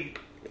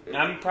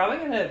probably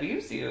gonna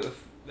abuse you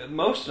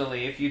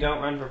emotionally if you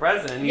don't run for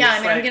president. Yeah,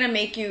 I'm going to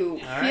make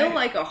you feel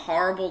like a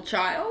horrible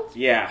child.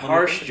 Yeah,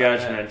 harsh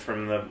judgment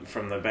from the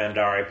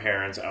Bandari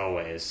parents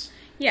always.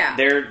 Yeah.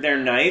 They're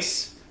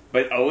nice,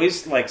 but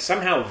always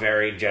somehow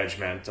very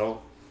judgmental.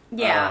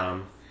 Yeah.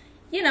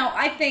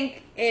 I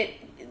think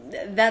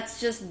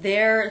that's just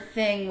their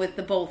thing with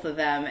the both of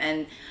them.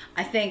 And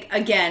I think,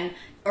 again,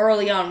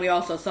 early on we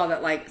also saw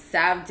that, like,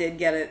 Sav did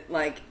get it,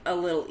 like, a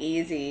little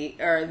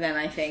easier than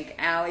I think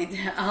Allie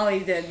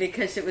did,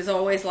 because it was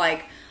always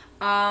like,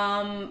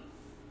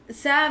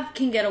 Sav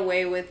can get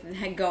away with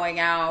going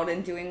out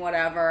and doing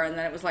whatever, and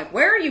then it was like,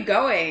 where are you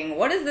going?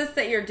 What is this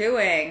that you're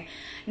doing?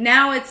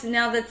 Now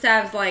that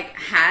Sav's, like,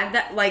 had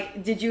that,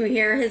 like, did you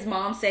hear his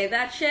mom say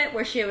that shit?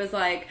 Where she was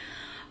like,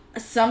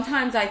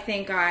 sometimes I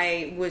think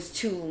I was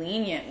too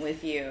lenient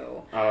with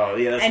you. Oh,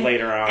 yeah, that's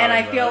later on. And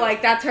I feel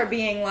like that's her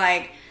being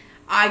like,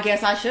 I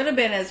guess I should have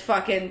been as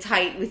fucking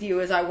tight with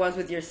you as I was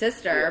with your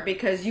sister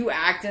because you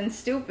acting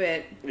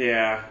stupid.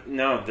 Yeah.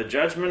 No, the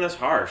judgment is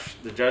harsh.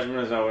 The judgment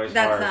is always harsh.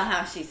 That's not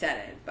how she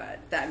said it, but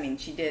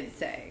she did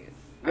say.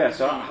 Yeah,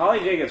 so Holly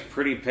J gets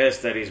pretty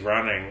pissed that he's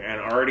running and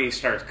already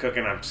starts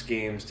cooking up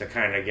schemes to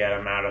kind of get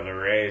him out of the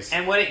race.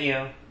 And wouldn't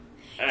you?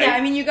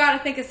 Yeah, you got to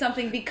think of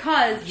something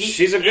because...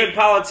 She's a good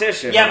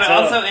politician. Yeah, but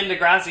also in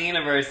Degrassi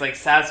universe, like,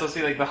 Sav's supposed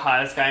to be, like, the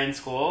hottest guy in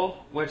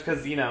school, which,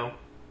 because,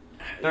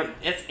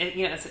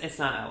 it's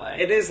not LA.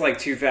 It is like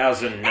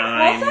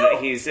 2009.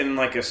 Also, he's in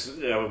like a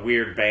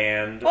weird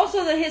band.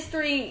 Also, the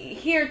history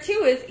here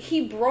too is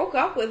he broke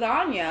up with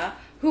Anya,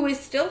 who is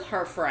still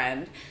her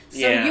friend. So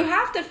you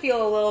have to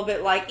feel a little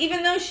bit like,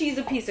 even though she's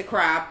a piece of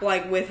crap,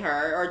 like with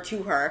her or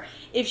to her,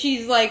 if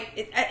she's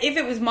like, if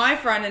it was my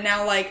friend and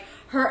now like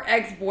her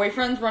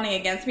ex-boyfriend's running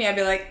against me, I'd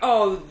be like,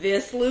 oh,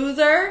 this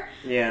loser?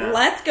 Yeah.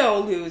 Let's go,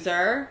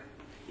 loser.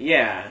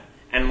 Yeah.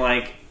 And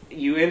like,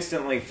 you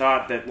instantly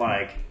thought that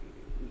like,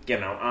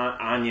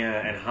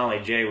 Anya and Holly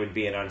J would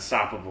be an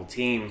unstoppable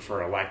team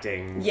for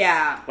electing.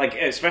 Yeah. Like,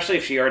 especially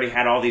if she already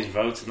had all these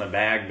votes in the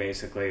bag,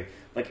 basically.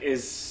 Like,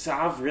 is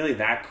Sav really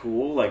that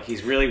cool? Like,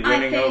 he's really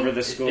winning over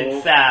the school?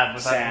 It's Sav.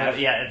 Sav.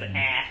 Yeah,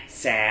 it's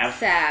Sav.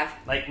 Sav.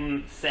 Like,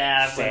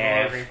 Sav.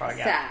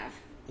 Sav.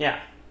 Yeah.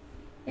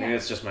 Maybe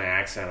it's just my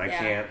accent. I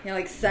can't. You're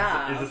like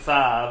Sav. It's a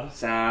Sav.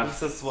 Sav.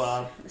 It's a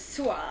swab.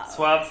 Swab.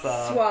 Swab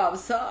Sav. Swab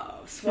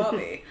Sav.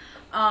 Swabby.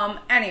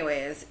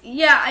 Anyways,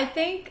 yeah, I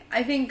think,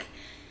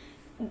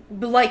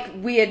 like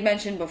we had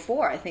mentioned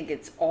before, I think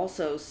it's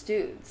also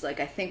Stoods. Like,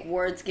 I think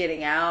word's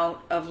getting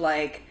out of,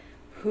 like,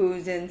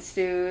 who's in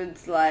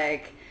Stoods,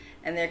 like,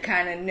 and they're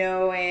kind of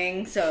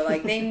knowing. So,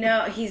 like, they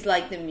know he's,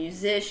 like, the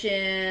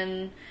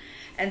musician.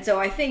 And so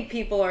I think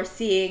people are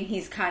seeing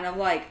he's kind of,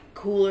 like,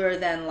 cooler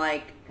than,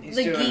 like,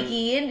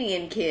 geeky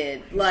Indian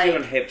kid. He's like,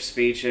 doing hip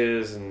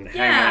speeches and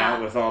hanging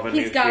out with all the new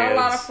kids. He's got a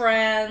lot of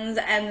friends,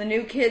 and the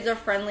new kids are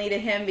friendly to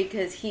him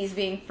because he's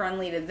being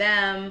friendly to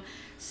them.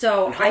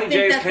 So I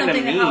think that's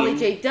something that Holly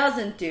J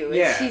doesn't do.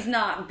 She's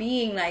not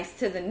being nice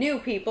to the new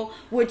people,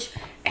 which,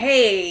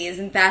 hey,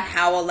 isn't that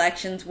how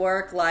elections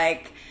work?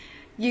 Like,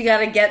 you got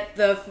to get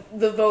the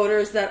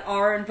voters that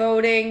aren't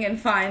voting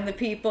and find the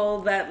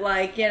people that,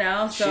 like,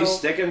 so she's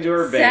sticking to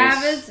her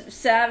base.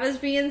 Sav is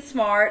being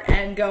smart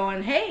and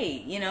going,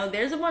 hey,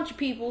 there's a bunch of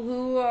people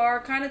who are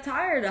kind of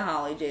tired of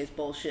Holly J's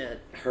bullshit.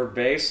 Her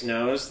base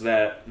knows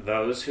that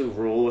those who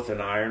rule with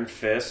an iron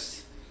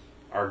fist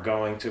are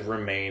going to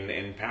remain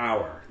in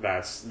power.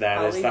 That is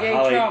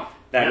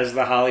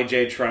the Holly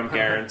J. Trump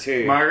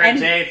guarantee. Margaret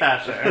J.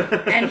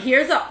 Thatcher. And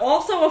here's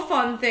also a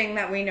fun thing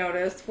that we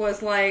noticed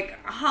was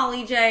like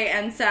Holly J.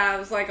 and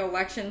Sav's like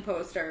election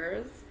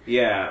posters.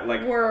 Yeah,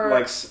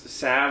 like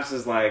Sav's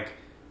is like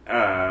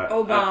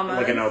Obama,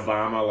 like an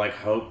Obama like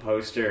hope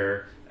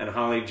poster, and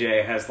Holly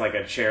J. has like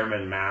a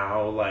Chairman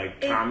Mao like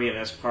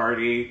Communist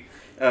Party.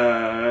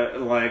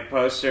 Like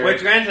poster.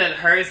 Which, granted,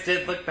 hers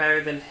did look better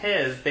than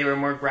his. They were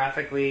more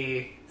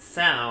graphically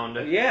sound.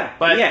 Yeah,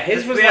 but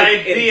his was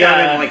like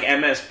done in like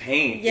MS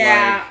Paint.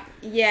 Yeah,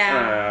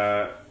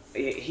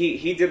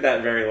 He did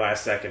that very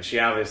last second. She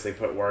obviously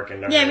put work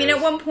into. Yeah, I mean,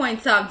 at one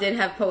point, Sav did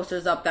have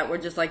posters up that were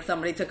just like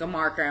somebody took a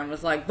marker and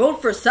was like,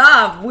 "Vote for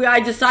Sav."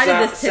 I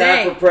decided this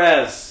today. Sav for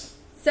press.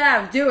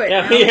 Sav, do it.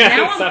 Now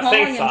I'm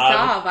calling him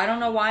Sav. I don't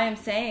know why I'm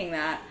saying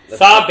that.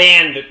 Sav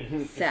Band.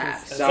 Sav.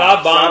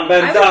 Sav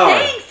Bandari.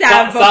 I was saying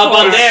Sav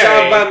before.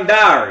 Sav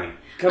Bandari.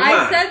 Come on.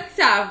 I said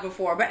Sav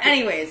before, but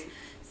anyways,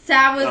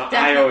 Sav was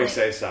definitely... I always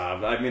say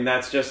Sav. I mean,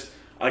 that's just...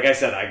 Like I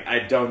said, I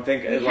don't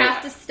think... You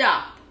have to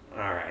stop.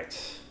 All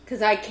right.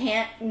 Because I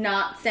can't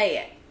not say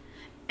it.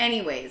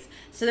 Anyways,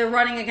 so they're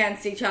running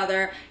against each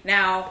other.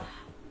 Now,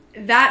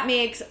 that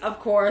makes, of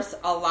course,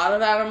 a lot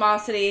of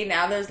animosity.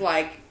 Now there's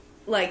like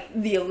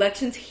the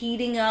election's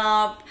heating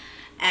up,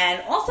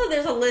 and also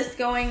there's a list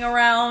going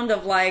around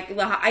of like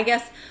I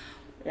guess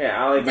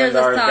Ali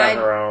Bendar's got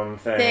her own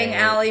thing.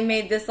 Ali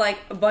made this like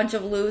a bunch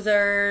of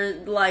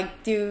loser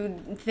like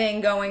dude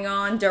thing going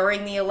on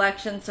during the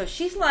election, so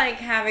she's like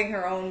having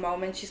her own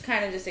moment. She's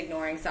kind of just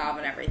ignoring Sav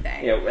and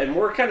everything. Yeah, and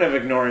we're kind of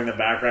ignoring the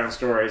background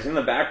stories. In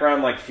the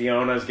background, like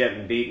Fiona's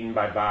getting beaten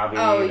by Bobby.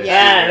 Oh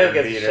yeah, who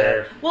gives a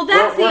shit? Well,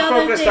 that's the other thing.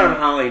 We're focused on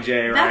Holly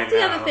J right now. That's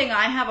the other thing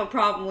I have a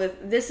problem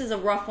with. This is a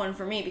rough one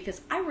for me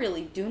because I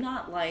really do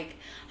not like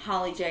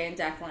Holly J and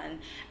Declan.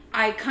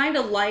 I kind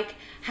of like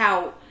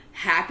how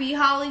happy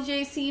Holly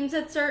J seems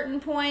at certain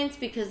points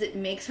because it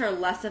makes her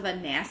less of a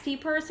nasty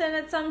person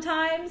at some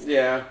times.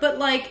 Yeah. But,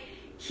 like,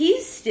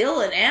 he's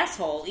still an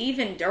asshole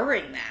even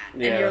during that.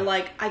 Yeah. And you're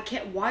like,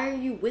 why are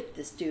you with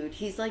this dude?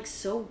 He's, like,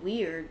 so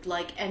weird.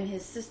 Like, and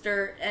his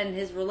sister and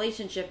his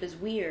relationship is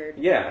weird.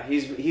 Yeah,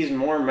 he's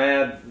more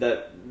mad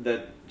that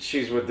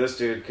she's with this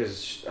dude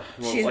because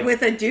she's like,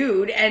 with a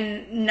dude,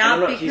 and not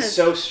because he's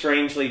so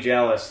strangely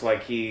jealous.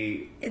 Like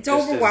it's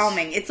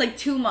overwhelming. It's like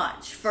too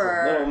much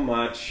for a little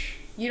much.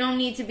 You don't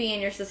need to be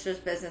in your sister's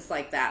business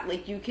like that.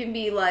 Like you can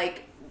be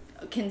like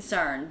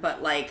concerned,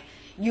 but like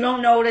you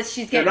don't notice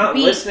she's getting beat. You're not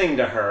listening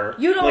to her.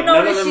 You don't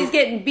notice she's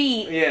getting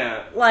beat.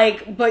 Yeah.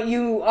 Like, but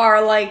you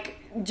are like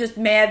just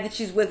mad that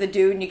she's with a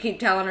dude, and you keep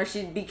telling her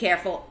she'd be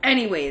careful.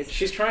 Anyways,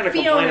 she's trying to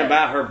complain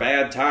about her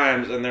bad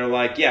times, and they're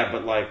like, "Yeah,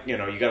 but like, you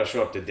know, you got to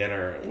show up to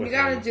dinner. You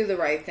got to do the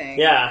right thing."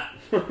 Yeah,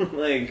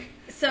 like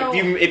so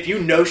if you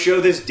no show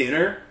this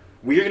dinner,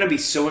 we're gonna be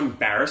so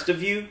embarrassed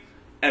of you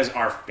as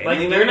our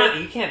family member.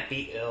 You can't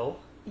be ill.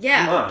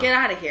 Yeah, get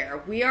out of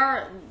here. We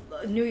are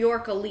New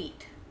York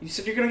elite. You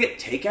said you're gonna get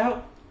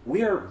takeout.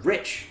 We are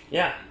rich.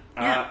 Yeah.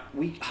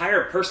 We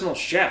hire a personal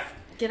chef.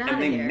 Get out of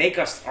here. And they make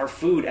us our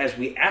food as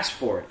we ask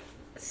for it.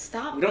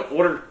 Stop. We don't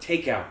order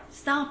takeout.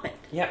 Stop it.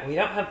 Yeah, we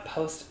don't have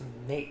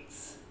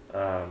Postmates.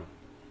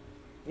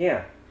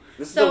 Yeah.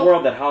 This is the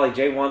world that Holly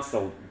J wants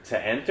to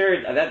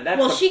enter.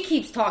 That's she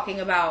keeps talking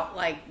about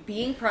like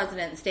being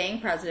president and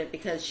staying president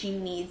because she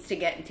needs to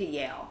get into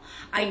Yale.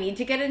 I need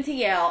to get into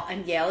Yale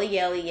and Yale.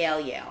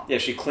 Yeah,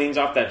 she cleans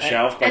off that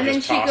shelf by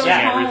just tossing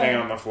everything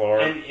on the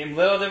floor. And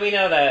little did we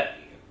know that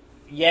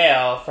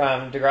Yale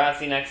from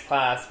Degrassi Next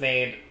Class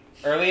made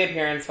early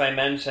appearance by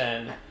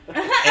mention in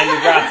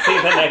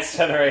Degrassi The Next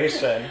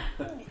Generation.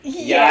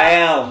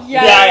 Yael.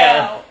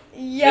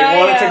 They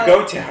wanted to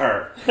go to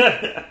her.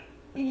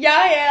 Yael,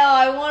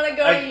 I want to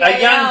go to Yael.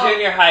 A young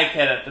junior high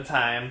kid at the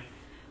time.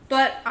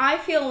 But I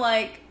feel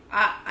like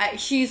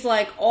she's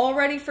like all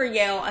ready for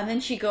Yale, and then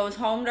she goes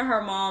home to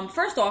her mom.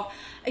 First off,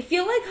 I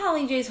feel like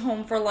Holly J's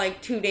home for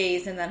like 2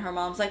 days, and then her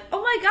mom's like,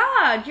 "Oh my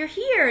God, you're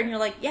here," and you're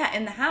like, "Yeah,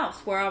 in the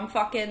house where I'm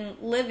fucking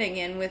living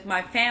in with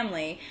my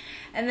family."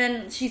 And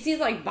then she sees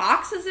like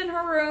boxes in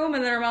her room,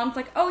 and then her mom's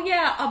like, "Oh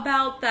yeah,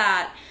 about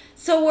that.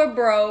 So we're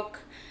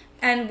broke,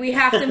 and we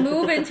have to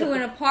move into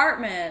an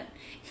apartment.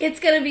 It's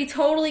gonna be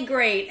totally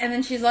great." And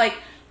then she's like,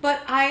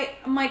 "But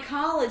my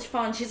college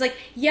fund." She's like,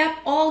 "Yep,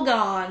 all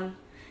gone."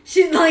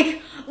 She's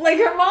like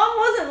her mom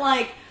wasn't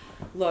like,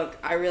 "Look,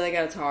 I really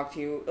gotta talk to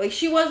you." Like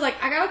she was like,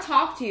 "I gotta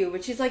talk to you,"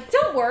 but she's like,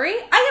 "Don't worry,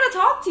 I gotta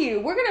talk to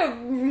you. We're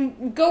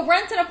gonna go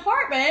rent an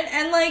apartment,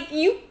 and like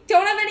you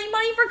don't have any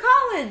money for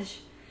college."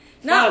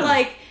 Not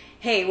like,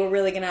 "Hey, we're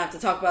really gonna have to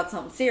talk about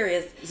something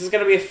serious. This is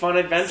gonna be a fun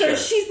adventure." So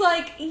she's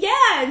like,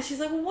 "Yeah," and she's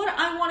like, "Well, what?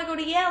 I want to go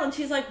to Yale," and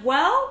she's like,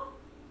 "Well,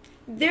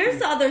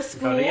 there's other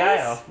schools." Go to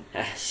Yale.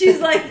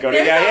 She's like,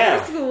 "There's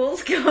other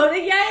schools. Go to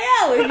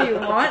Yale if you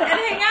want and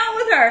hang out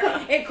with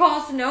her. It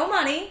costs no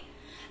money,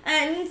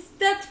 and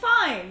that's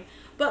fine."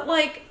 But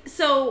like,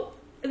 so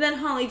then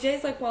Holly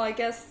J's like, "Well, I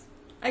guess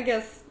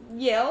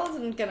Yale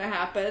isn't gonna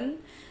happen."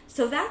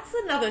 So that's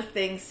another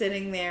thing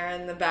sitting there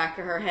in the back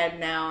of her head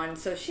now, and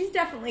so she's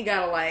definitely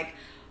got to like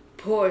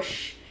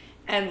push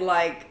and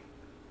like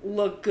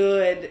look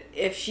good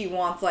if she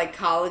wants like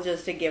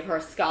colleges to give her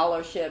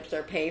scholarships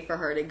or pay for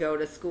her to go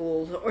to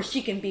schools, or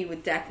she can be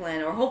with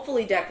Declan, or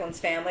hopefully Declan's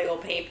family will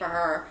pay for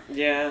her.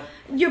 Yeah.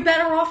 You're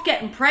better off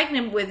getting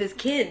pregnant with his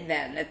kid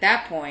then at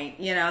that point.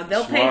 You know,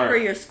 they'll pay for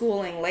your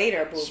schooling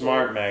later, boo-boo.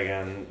 Smart,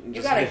 Megan.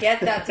 You gotta get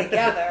that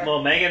together.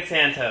 Well, Megan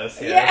Santos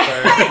here.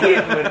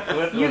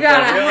 Yeah. You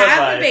gotta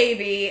have a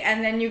baby,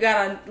 and then you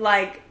gotta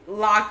like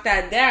lock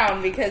that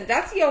down, because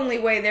that's the only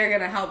way they're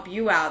gonna help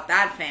you out,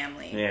 that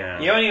family. Yeah.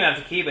 You don't even have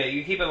to keep it.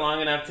 You keep it long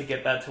enough to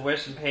get that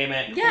tuition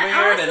payment cleared,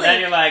 honestly, and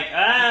then you're like,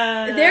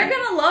 they're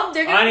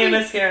gonna be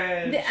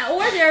miscarriage.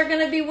 Or they're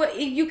gonna be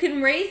what you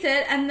can raise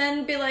it and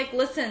then be like,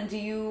 "Listen, do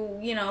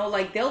you know,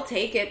 like they'll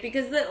take it,"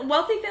 because the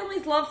wealthy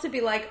families love to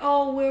be like,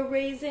 "Oh, we're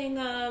raising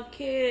a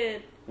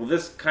kid." Well,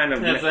 this kind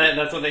of...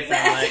 That's what they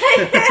sound like.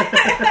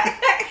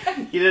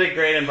 You did a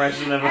great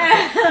impression of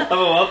a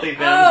wealthy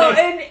family.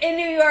 Oh, in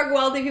New York,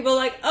 wealthy people are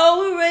like, "Oh,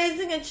 we're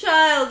raising a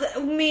child,"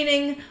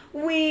 meaning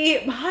we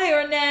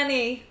hire a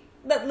nanny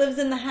that lives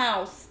in the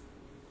house.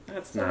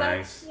 That's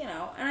nice. You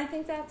know, and I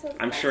think that's...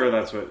 I'm sure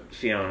that's what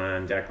Fiona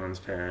and Declan's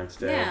parents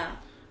did. Yeah.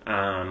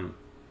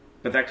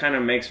 But that kind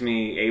of makes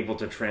me able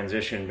to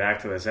transition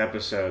back to this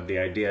episode. The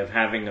idea of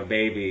having a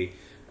baby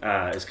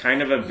is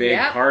kind of a big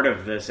part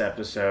of this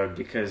episode,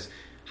 because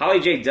Holly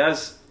J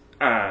does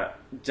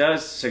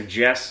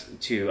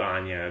suggest to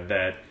Anya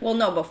that... Well,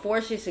 no,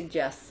 before she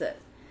suggests it,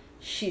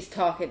 she's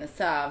talking to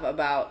Sav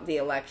about the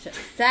election.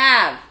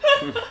 Sav!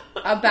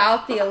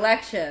 About the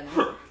election.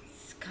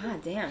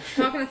 God damn. She's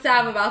talking to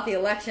Sav about the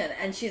election,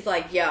 and she's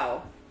like,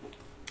 "Yo,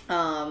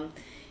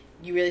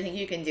 you really think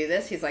you can do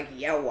this? He's like,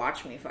 yeah,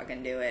 watch me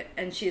fucking do it.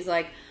 And she's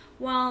like,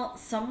 well,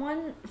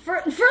 someone,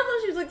 first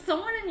she was like,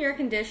 someone in your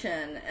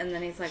condition. And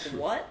then he's like,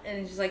 what?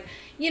 And she's like,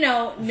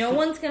 no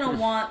one's going to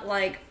want,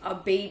 like, a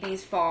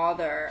baby's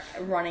father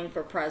running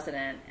for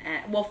president.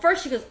 And, well,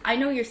 first she goes, I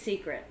know your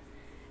secret.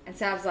 And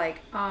Sav's like,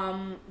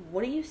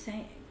 what are you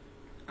saying?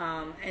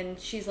 And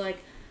she's like,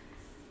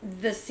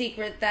 the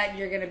secret that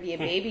you're going to be a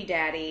baby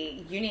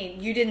daddy,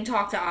 you didn't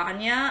talk to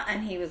Anya?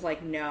 And he was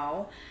like,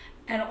 no.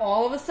 And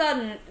all of a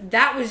sudden,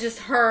 that was just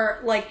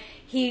her,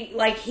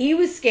 he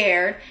was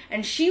scared,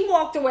 and she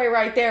walked away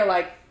right there,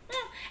 like,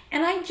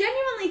 and I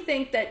genuinely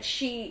think that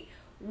she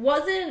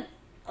wasn't,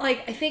 I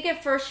think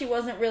at first she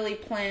wasn't really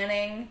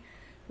planning,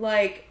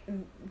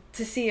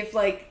 to see if,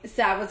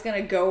 Sav was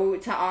gonna go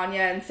to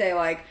Anya and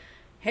say,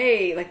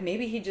 hey,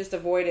 maybe he just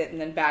avoid it and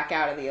then back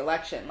out of the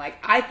election.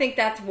 I think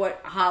that's what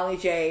Holly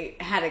J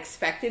had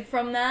expected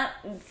from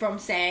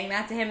saying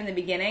that to him in the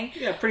beginning.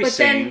 Yeah, pretty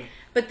sane.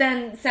 But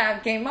then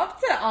Sav came up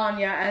to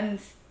Anya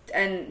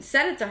and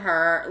said it to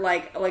her,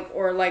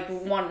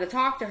 wanted to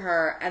talk to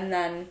her, and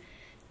then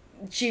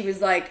she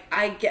was like,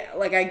 I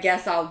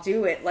guess I'll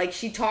do it.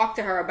 She talked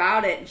to her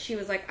about it, and she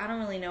was like, I don't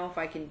really know if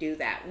I can do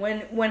that.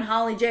 When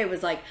Holly J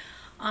was like,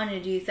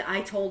 Anya, I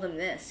told him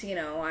this,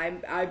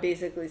 I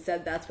basically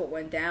said that's what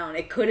went down.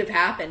 It could have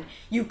happened.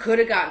 You could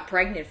have gotten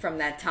pregnant from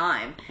that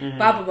time. Mm-hmm.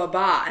 Blah, blah, blah,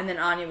 blah. And then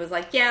Anya was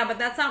like, yeah, but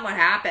that's not what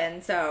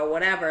happened, so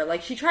whatever.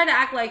 She tried to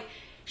act like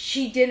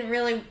she didn't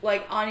really,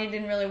 Anya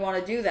didn't really want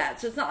to do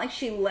that. So it's not like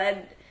she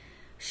led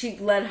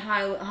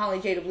Holly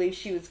J to believe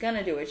she was going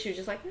to do it. She was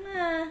just like,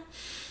 nah,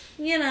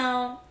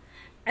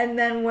 And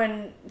then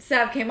when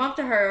Sav came up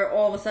to her,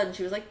 all of a sudden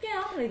she was like,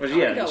 yeah, I'm going to go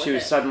with it. She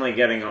was suddenly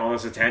getting all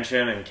this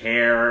attention and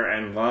care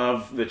and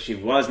love that she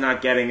was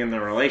not getting in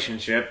the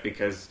relationship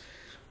because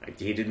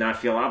he did not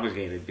feel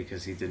obligated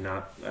because he did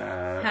not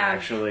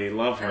actually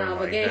love her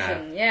like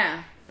that.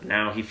 Yeah.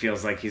 Now he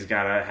feels like he's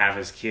got to have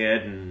his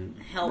kid and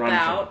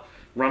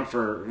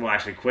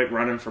quit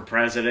running for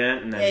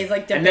president. And then, he's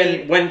like, and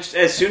then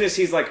as soon as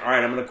he's like, all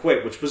right, I'm going to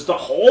quit, which was the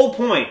whole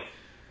point,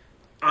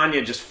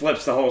 Anya just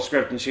flips the whole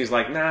script and she's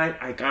like, nah,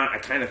 I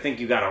kind of think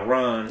you got to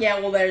run.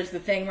 Yeah, well, there's the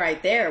thing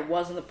right there. It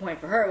wasn't the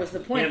point for her. It was the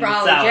point for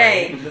Holly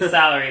J. The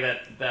salary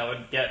that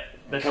would get...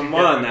 Come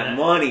on, that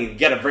money. You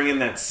got to bring in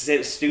that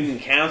student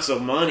council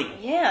money.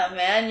 Yeah,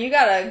 man. You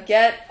got to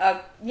get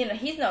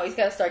he's got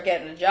to start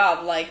getting a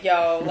job.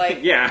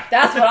 yeah.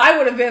 That's what I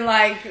would have been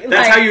like.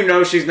 That's how you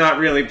know she's not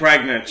really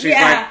pregnant. She's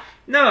like,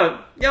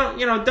 no, don't.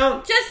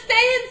 Just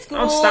stay in school.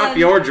 Don't stop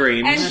your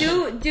dreams.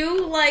 And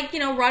do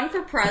run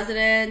for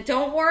president.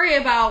 Don't worry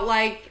about,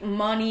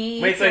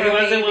 money. Wait, so he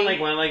wasn't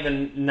one of the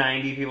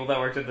 90 people that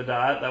worked at the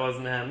Dot? That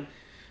wasn't him?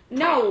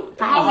 No,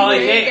 Holly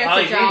J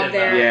gets a job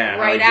there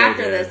right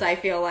after this, I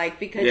feel like,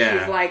 because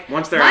she's like,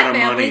 once they're my out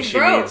of money, family's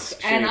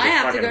broke, and I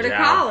have to go to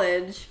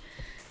college.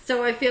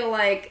 So I feel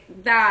like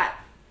that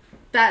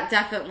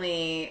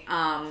definitely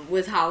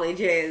was Holly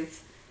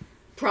J's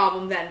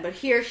problem then. But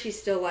here she's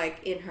still,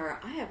 in her,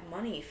 I have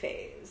money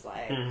phase.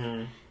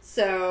 Mm-hmm.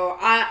 So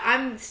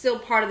I'm still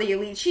part of the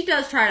elite. She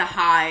does try to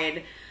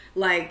hide,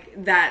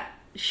 that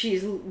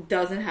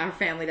her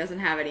family doesn't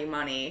have any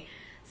money.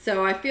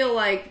 So I feel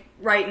like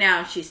right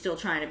now she's still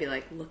trying to be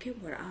like, look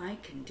at what I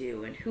can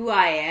do and who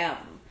I am.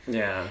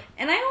 Yeah.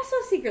 And I also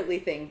secretly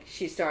think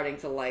she's starting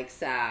to like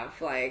Sav.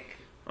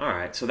 All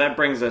right, so that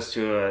brings us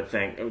to a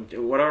thing.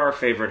 What are our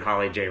favorite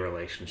Holly J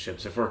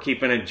relationships? If we're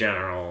keeping it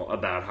general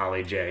about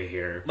Holly J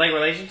here,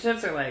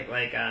 relationships or like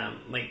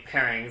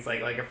pairings,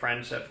 like a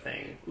friendship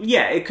thing.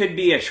 Yeah, it could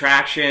be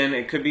attraction.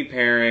 It could be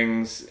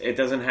pairings. It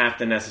doesn't have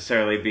to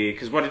necessarily be.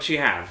 Because what did she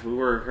have? Who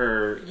were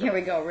her? Here we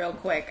go, real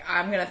quick.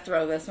 I'm gonna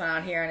throw this one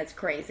out here, and it's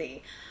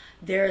crazy.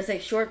 There's a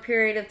short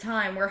period of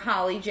time where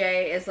Holly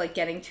J is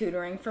getting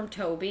tutoring from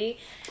Toby.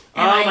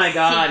 And oh my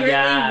god,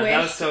 yeah,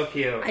 that was so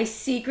cute. I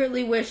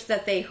secretly wish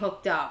that they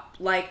hooked up.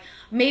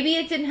 Maybe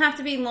it didn't have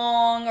to be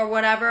long or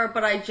whatever,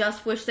 but I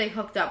just wish they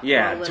hooked up for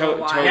a little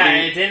while. Yeah,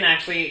 and it didn't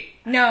actually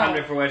come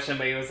to fruition,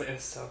 but it was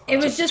so fun. It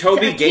was just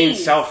Toby gained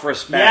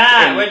self-respect.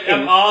 Yeah,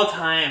 of all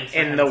times.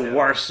 In the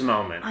worst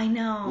moment. I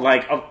know.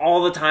 Of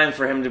all the time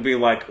for him to be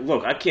like,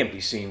 look, I can't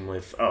be seen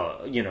with,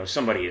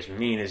 somebody as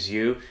mean as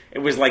you. It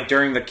was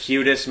during the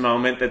cutest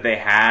moment that they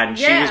had, and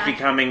she was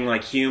becoming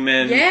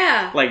human.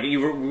 Yeah.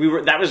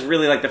 That was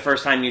really the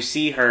first time you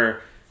see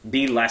her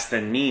be less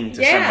than mean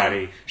to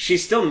somebody.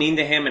 She's still mean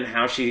to him and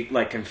how she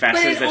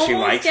confesses that she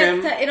likes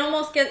him.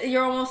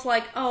 You're almost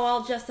like, oh,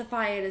 I'll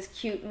justify it as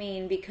cute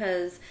mean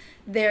because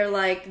they're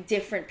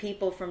different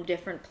people from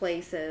different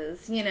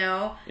places,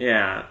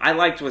 Yeah, I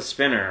liked with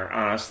Spinner,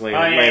 honestly,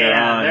 later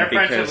on.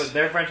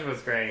 Their friendship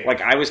was great.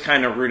 I was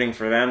kind of rooting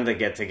for them to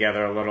get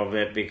together a little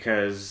bit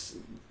because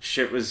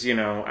shit was, I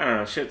don't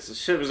know,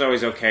 shit was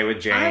always okay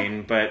with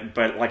Jane, but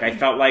I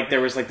felt like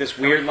there was this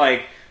weird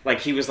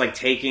he was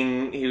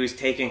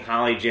taking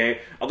Holly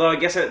J. Although I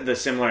guess the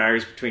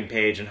similarities between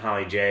Paige and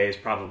Holly J is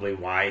probably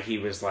why he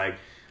was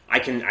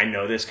I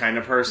know this kind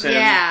of person.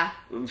 Yeah.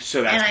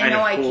 So that's kind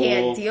of cool. And I know cool. I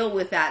can't deal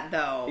with that,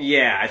 though.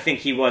 Yeah, I think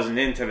he wasn't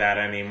into that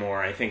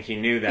anymore. I think he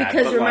knew that.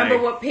 Because remember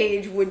what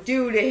Paige would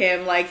do to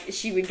him, like,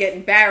 she would get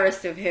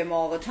embarrassed of him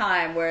all the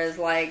time, whereas,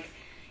 like,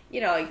 you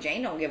know, like,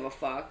 Jane don't give a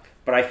fuck.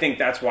 But I think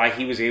that's why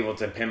he was able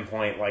to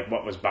pinpoint, like,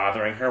 what was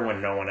bothering her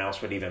when no one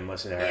else would even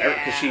listen to her.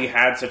 Because she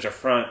had such a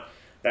front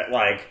that,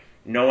 like,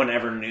 no one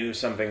ever knew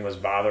something was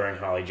bothering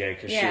Holly J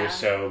because she was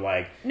so,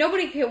 like...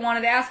 Nobody wanted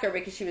to ask her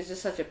because she was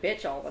just such a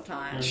bitch all the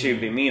time. She'd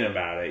be mean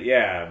about it,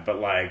 yeah. But,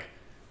 like,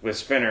 with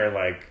Spinner,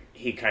 like,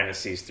 he kind of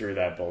sees through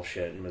that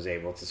bullshit and was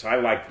able to... So I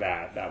liked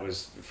that. That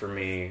was, for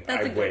me,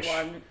 That's a good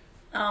one.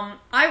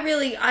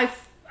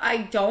 I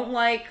don't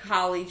like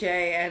Holly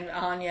J and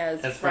Anya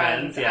as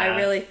friends. Yeah. I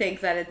really think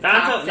that it's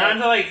not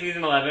until like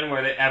season 11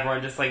 where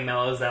everyone just like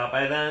mellows out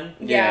by then.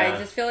 Yeah, I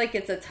just feel like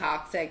it's a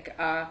toxic...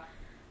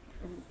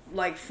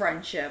 like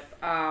friendship.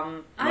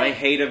 My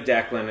hate of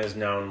Declan is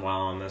known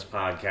well on this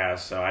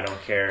podcast, so I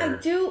don't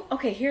care.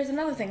 Okay, here's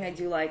another thing I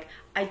do like.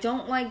 I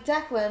don't like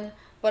Declan,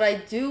 but I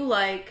do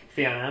like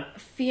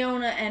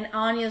Fiona and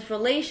Anya's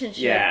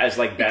relationship. Yeah, as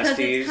like besties. Because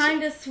it's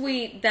kind of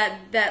sweet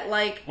that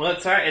like... Well,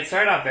 it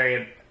started off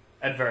very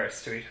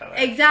adverse to each other.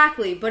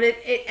 Exactly, but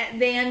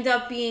they end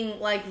up being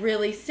like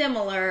really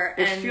similar.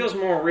 Which feels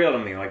more real to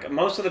me. Like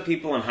most of the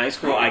people in high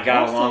school I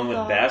got along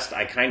with best,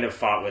 I kind of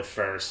fought with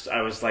first.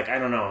 I was like, I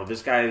don't know,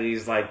 this guy,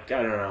 he's like,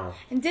 I don't know.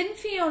 And didn't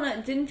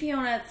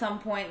Fiona at some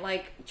point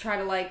like try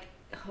to like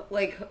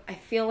I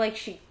feel like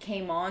she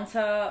came on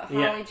to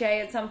Holly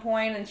J at some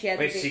point, and she had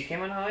Wait, she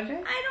came on Holly J? I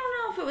don't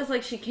know if it was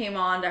like she came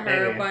on to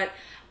her, maybe. But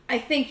I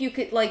think you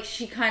could like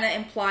she kind of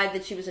implied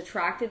that she was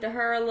attracted to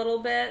her a little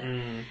bit.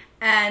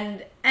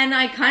 And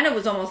I kind of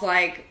was almost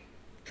like,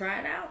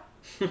 try it out.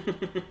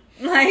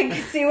 Like,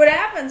 see what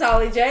happens,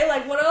 Holly J.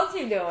 Like, what else are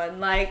you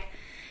doing? Like,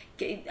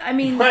 I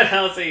mean... What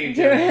else are you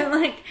doing?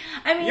 Like,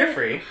 I mean... You're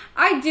free.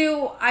 I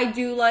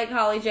do like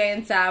Holly J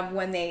and Sav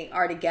when they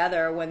are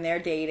together, when they're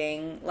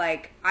dating.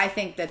 Like, I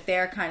think that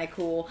they're kind of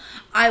cool.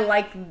 I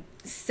like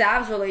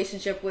Sav's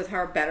relationship with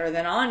her better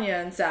than Anya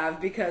and Sav,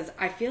 because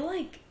I feel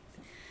like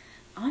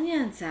Anya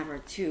and Sav are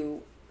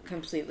two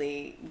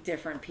completely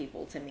different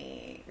people to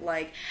me.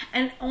 Like,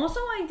 and also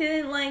I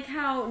didn't like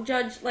how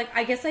Judge, like,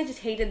 I guess I just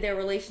hated their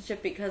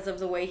relationship because of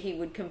the way he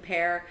would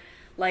compare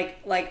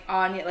like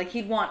Anya, like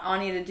he'd want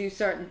Anya to do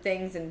certain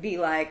things and be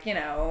like, you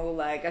know,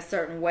 like a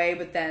certain way,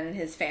 but then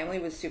his family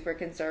was super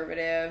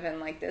conservative and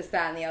like this,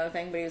 that, and the other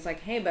thing, but he was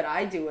like, hey, but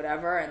I do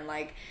whatever, and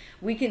like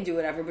we can do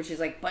whatever, but she's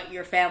like, but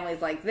your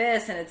family's like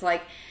this, and it's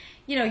like,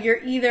 you know,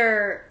 you're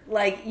either,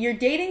 like, you're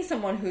dating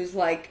someone who's,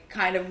 like,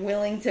 kind of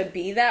willing to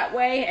be that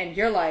way, and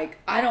you're like,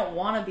 I don't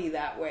want to be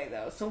that way,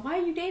 though. So why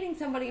are you dating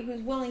somebody who's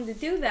willing to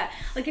do that?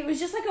 Like, it was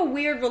just, like, a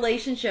weird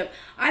relationship.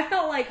 I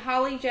felt like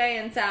Holly J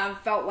and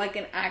Sav felt like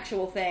an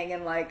actual thing,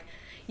 and, like,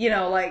 you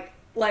know,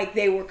 like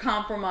they were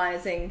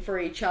compromising for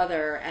each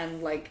other,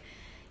 and, like,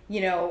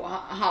 you know,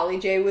 Holly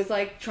J was,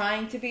 like,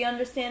 trying to be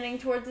understanding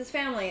towards his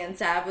family, and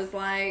Sav was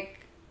like,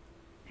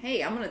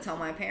 hey, I'm going to tell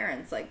my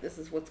parents, like, this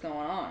is what's going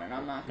on, and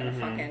I'm not going to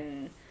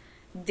fucking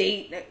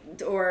date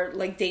or,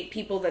 like, date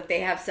people that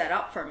they have set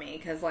up for me,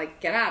 because, like,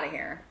 get out of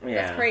here. Yeah.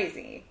 That's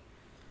crazy.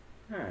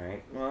 All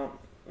right. Well,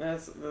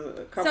 that's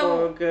a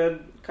couple of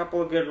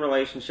good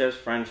relationships,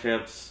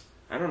 friendships.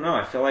 I don't know.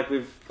 I feel like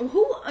we've...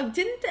 Who ends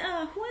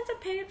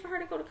up paying for her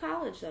to go to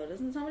college, though?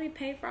 Doesn't somebody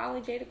pay for Holly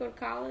J to go to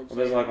college? Well,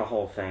 there's, like, a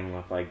whole thing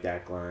with, like,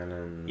 Declan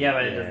and... Yeah,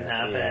 but it doesn't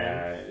happen.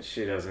 Yeah,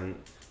 she doesn't...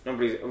 What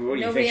do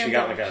you think? She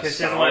got like a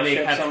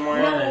scholarship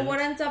somewhere? Well, what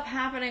ends up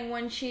happening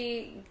when does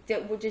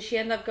she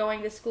end up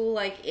going to school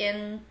like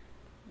in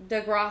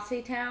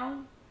Degrassi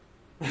Town?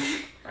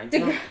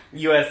 The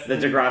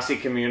Degrassi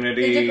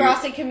community. The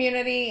Degrassi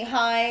community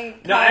high.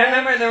 No, I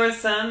remember there was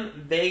some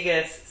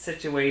Vegas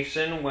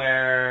situation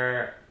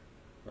where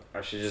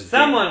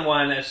someone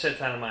won a shit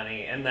ton of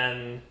money, and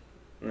then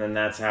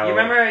that's how... You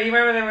remember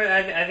there were,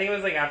 I think it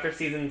was like after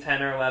season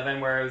 10 or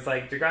 11 where it was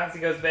like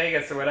Degrassi goes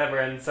Vegas or whatever,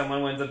 and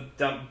someone wins a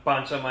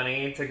bunch of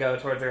money to go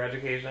towards their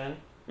education.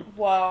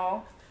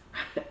 Whoa.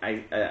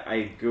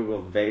 I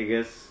googled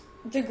Vegas.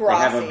 Degrassi. They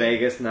have a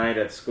Vegas night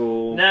at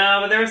school.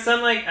 No, but there was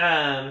some like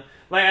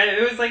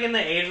it was like in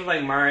the age of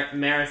like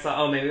Marisol.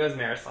 Oh, maybe it was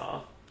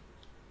Marisol.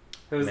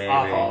 It was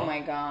awful. Oh my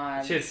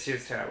god. She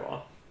was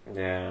terrible.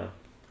 Yeah.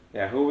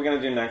 Who are we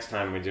gonna do next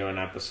time we do an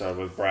episode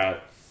with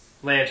Brett?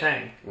 Leia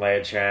Chang.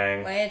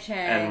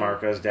 And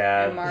Marco's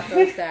dad.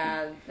 Marco's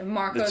dad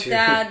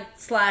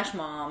 /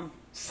 mom.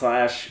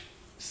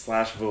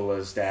 /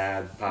 Vula's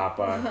dad,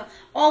 Papa.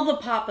 All the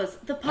papas.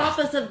 The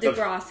papas of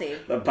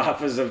Degrassi. The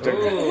papas of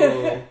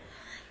Degrassi.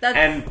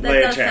 That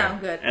does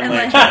sound good. And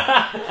Leia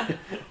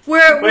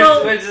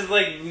Chang. Which is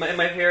like,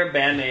 my favorite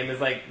band name is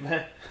like,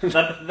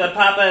 the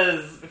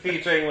Papas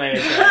featuring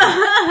Leia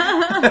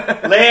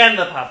Chang. Leia and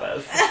the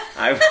Papas.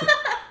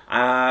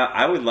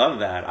 I would love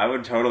that. I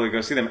would totally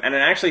go see them. And it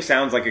actually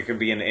sounds like it could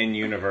be an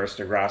in-universe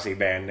Degrassi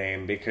band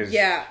name, because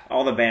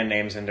all the band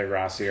names in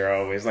Degrassi are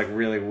always like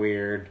really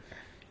weird.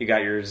 You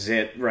got your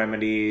Zit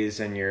remedies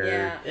and your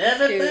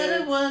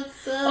everybody wants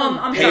some.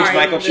 I'm Paige sorry.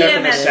 Michael Chuck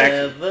and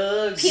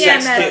the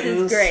PMS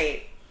is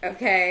great.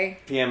 Okay.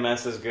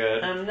 PMS is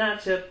good. I'm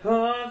not your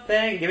poor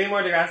thing. Give me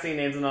more Degrassi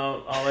names and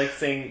I'll like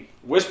sing.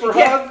 Whisper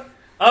Hug.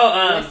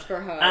 Oh, Whisper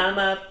Hug. I'm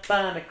up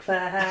on a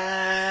cloud.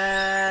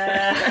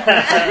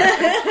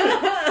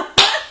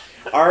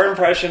 Our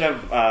impression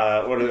of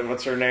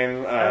what's her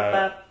name?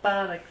 Up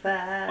on a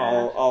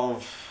cloud. All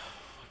of.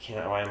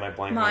 Why am I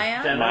blanking?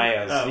 Maya?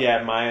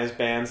 Maya's. Maya's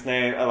band's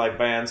name, like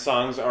band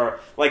songs are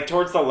like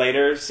towards the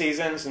later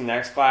seasons in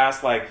Next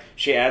Class, like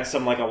she adds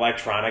some like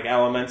electronic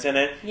elements in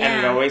it,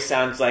 and it always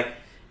sounds like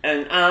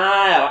oh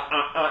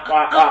my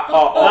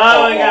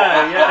god,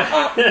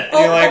 yeah.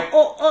 You're like,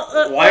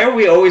 why are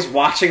we always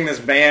watching this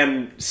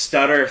band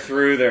stutter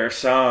through their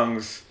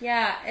songs?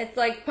 Yeah, it's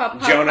like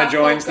Jonah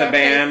joins the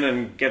band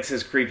and gets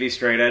his creepy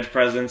straight edge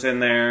presence in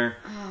there.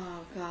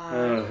 Oh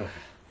god.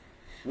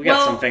 We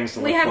got some things to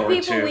look forward to. We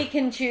have people we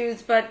can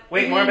choose, but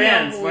wait, more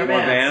bands. More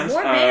bands.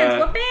 What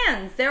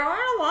bands? There are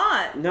a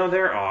lot. No,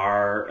 there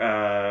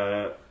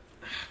are.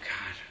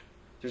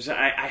 God,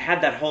 I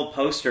had that whole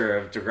poster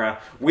of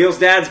Wheels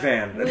Dad's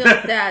band. Wheels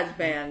Dad's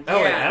band.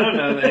 Oh, wait, I don't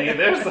know any of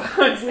their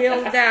songs.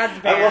 Wheels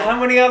Dad's band. Well, how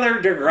many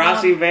other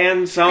Degrassi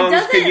band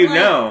songs could you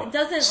know?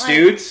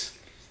 Stoots.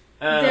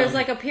 There's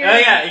like a period. Oh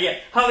yeah.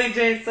 Holly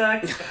J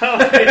sucks.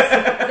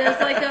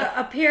 There's like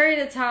a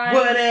period of time.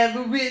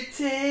 Whatever it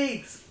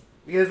takes.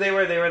 Because they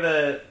were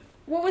the.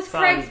 What was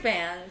Craig's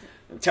band?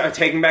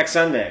 Taking Back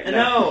Sunday.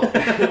 No,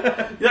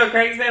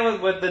 Craig's band was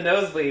with the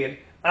Nosebleed.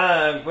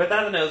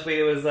 Without the Nosebleed,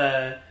 it was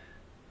I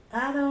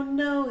don't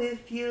know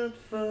if you'll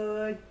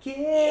forget.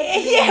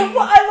 Yeah,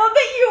 well, I love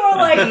that you were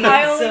like,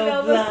 I only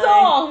know the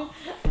song.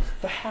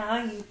 For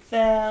how you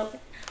felt.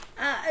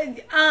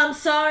 I'm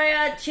sorry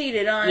I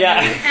cheated on you,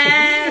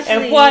 Ashley.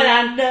 And what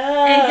I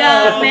know and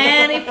got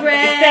Manny pregnant.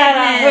 Is that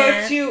I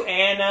hurt you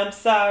and I'm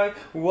sorry.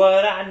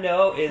 What I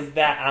know is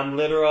that I'm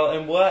literal,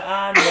 and what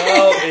I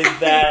know is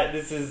that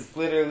this is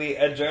literally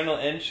a journal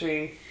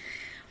entry.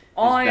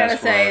 All I gotta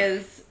say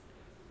is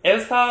it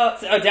was called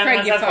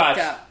Downtown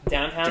Sasquatch.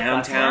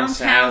 Downtown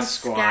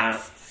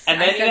Sasquatch. And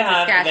then you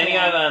have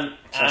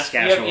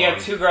you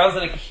have two girls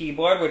and a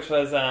keyboard, which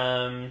was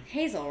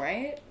Hazel,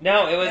 right?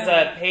 No, it was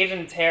Paige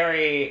and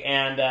Terry,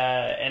 and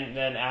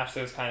then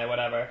Ashley was kind of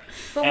whatever.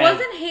 But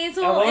wasn't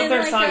Hazel? What was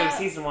their song? It was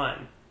season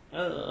 1.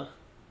 Ugh.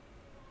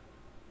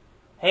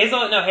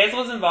 Hazel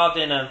was involved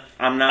in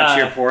I'm Not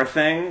Your Poor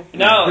Thing.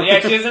 No, yeah,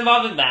 she was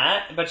involved in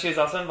that, but she was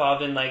also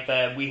involved in like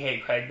the We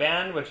Hate Craig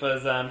band, which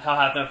was Hell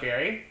Hath No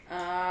Fury.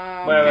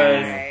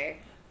 Okay.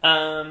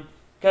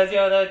 Cause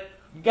you're the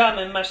gum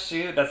in my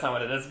shoe. That's not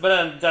what it is.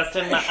 But dust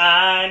in my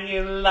eye and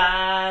you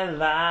lie.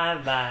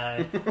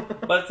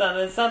 But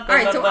something.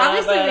 Alright, so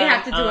obviously we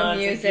have to do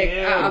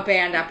a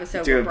band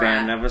episode. Do a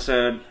band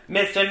episode.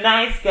 Mr.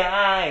 Nice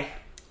Guy.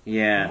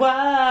 Yeah.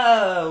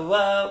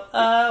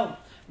 Whoa.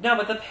 No,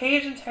 but the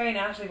Paige and Terry and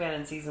Ashley band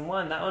in season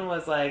 1, that one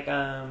was like,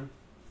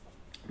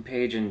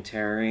 Paige and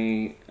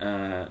Terry,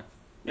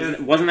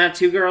 wasn't that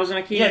two girls and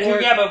a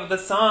keyboard? Yeah, but the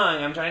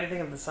song, I'm trying to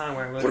think of the song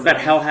where it was. What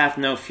about Hell Hath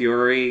No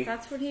Fury?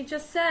 That's what he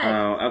just said.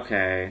 Oh,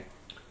 okay.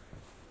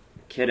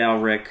 Kid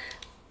Elric.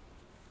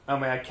 Oh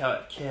my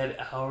god, Kid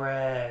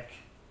Elric.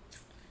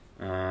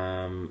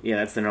 Yeah,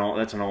 that's an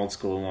old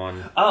school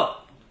one.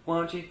 Oh,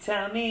 won't you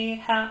tell me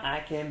how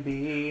I can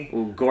be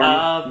all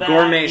that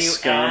gourmet you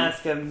scum.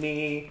 Ask of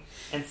me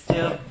and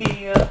still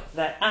feel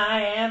that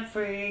I am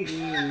free.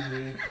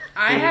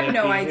 I have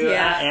no idea.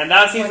 And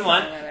that was season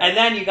 1. And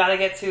then you gotta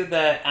get to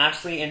the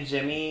Ashley and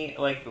Jimmy,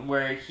 like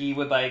where he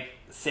would like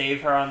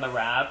save her on the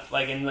rap,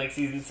 like in like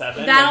season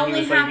 7. That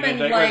only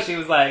happened like where she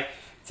was like,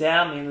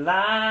 tell me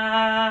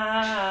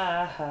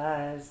lies,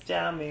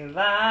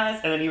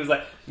 and then he was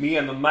like, me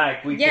and the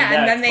mic, we connect,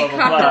 and then they blah,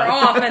 cut blah, blah. her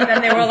off, and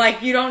then they were like,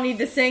 you don't need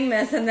to sing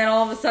this, and then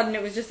all of a sudden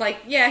it was just like,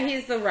 yeah,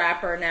 he's the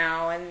rapper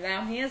now, and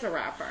now he is a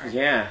rapper.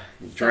 Yeah,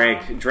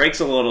 Drake. So, Drake's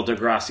a little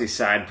Degrassi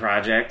side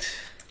project.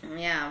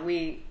 Yeah,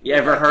 You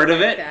ever heard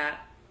of it?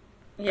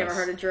 You ever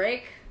heard of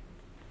Drake?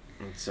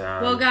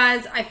 Well,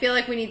 guys, I feel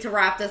like we need to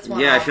wrap this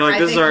one up. I feel like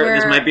this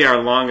might be our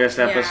longest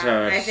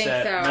episode. I think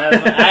so.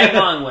 I'm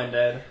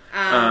long-winded.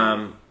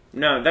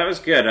 No, that was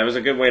good. That was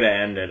a good way to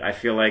end it. I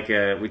feel like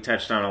we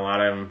touched on a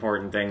lot of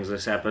important things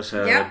this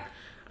episode. Yep.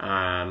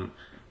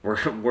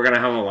 We're gonna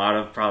have a lot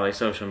of probably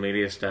social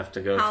media stuff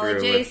to go Holly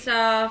through. J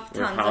stuff,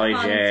 tons of fun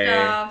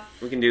stuff.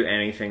 We can do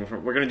anything.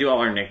 We're gonna do all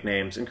our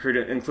nicknames,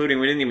 including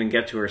we didn't even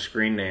get to her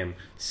screen name,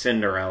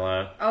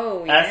 Cinderella.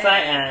 Oh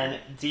yeah.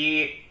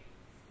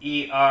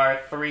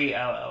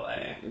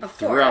 SINDER3LLA. Of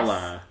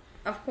course.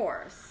 Of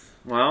course.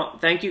 Well,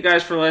 thank you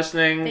guys for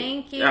listening.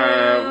 Thank you.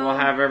 We'll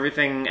have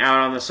everything out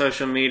on the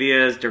social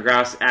medias, at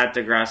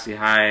Degrassi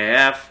High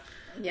AF.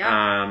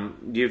 Yeah.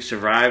 You've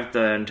survived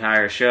the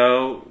entire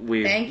show.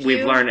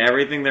 We've learned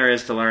everything there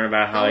is to learn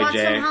about Holly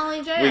J. Some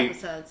Holly J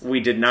episodes. We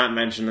did not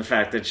mention the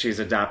fact that she's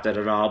adopted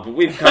at all, but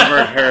we've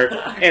covered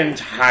her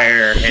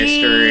entire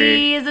history.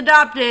 She is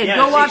adopted. Yeah,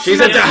 go watch. She's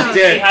adopted.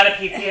 She had a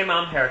PTA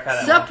mom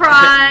haircut.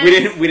 Surprise!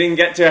 We didn't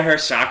get to her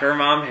soccer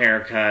mom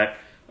haircut.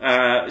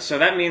 So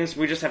that means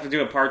we just have to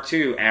do a part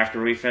 2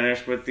 after we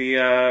finish with the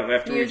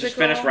we just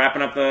finish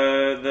wrapping up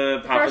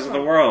the Papas of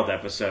the World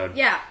episode.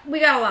 Yeah, we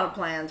got a lot of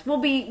plans. We'll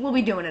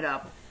be doing it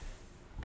up.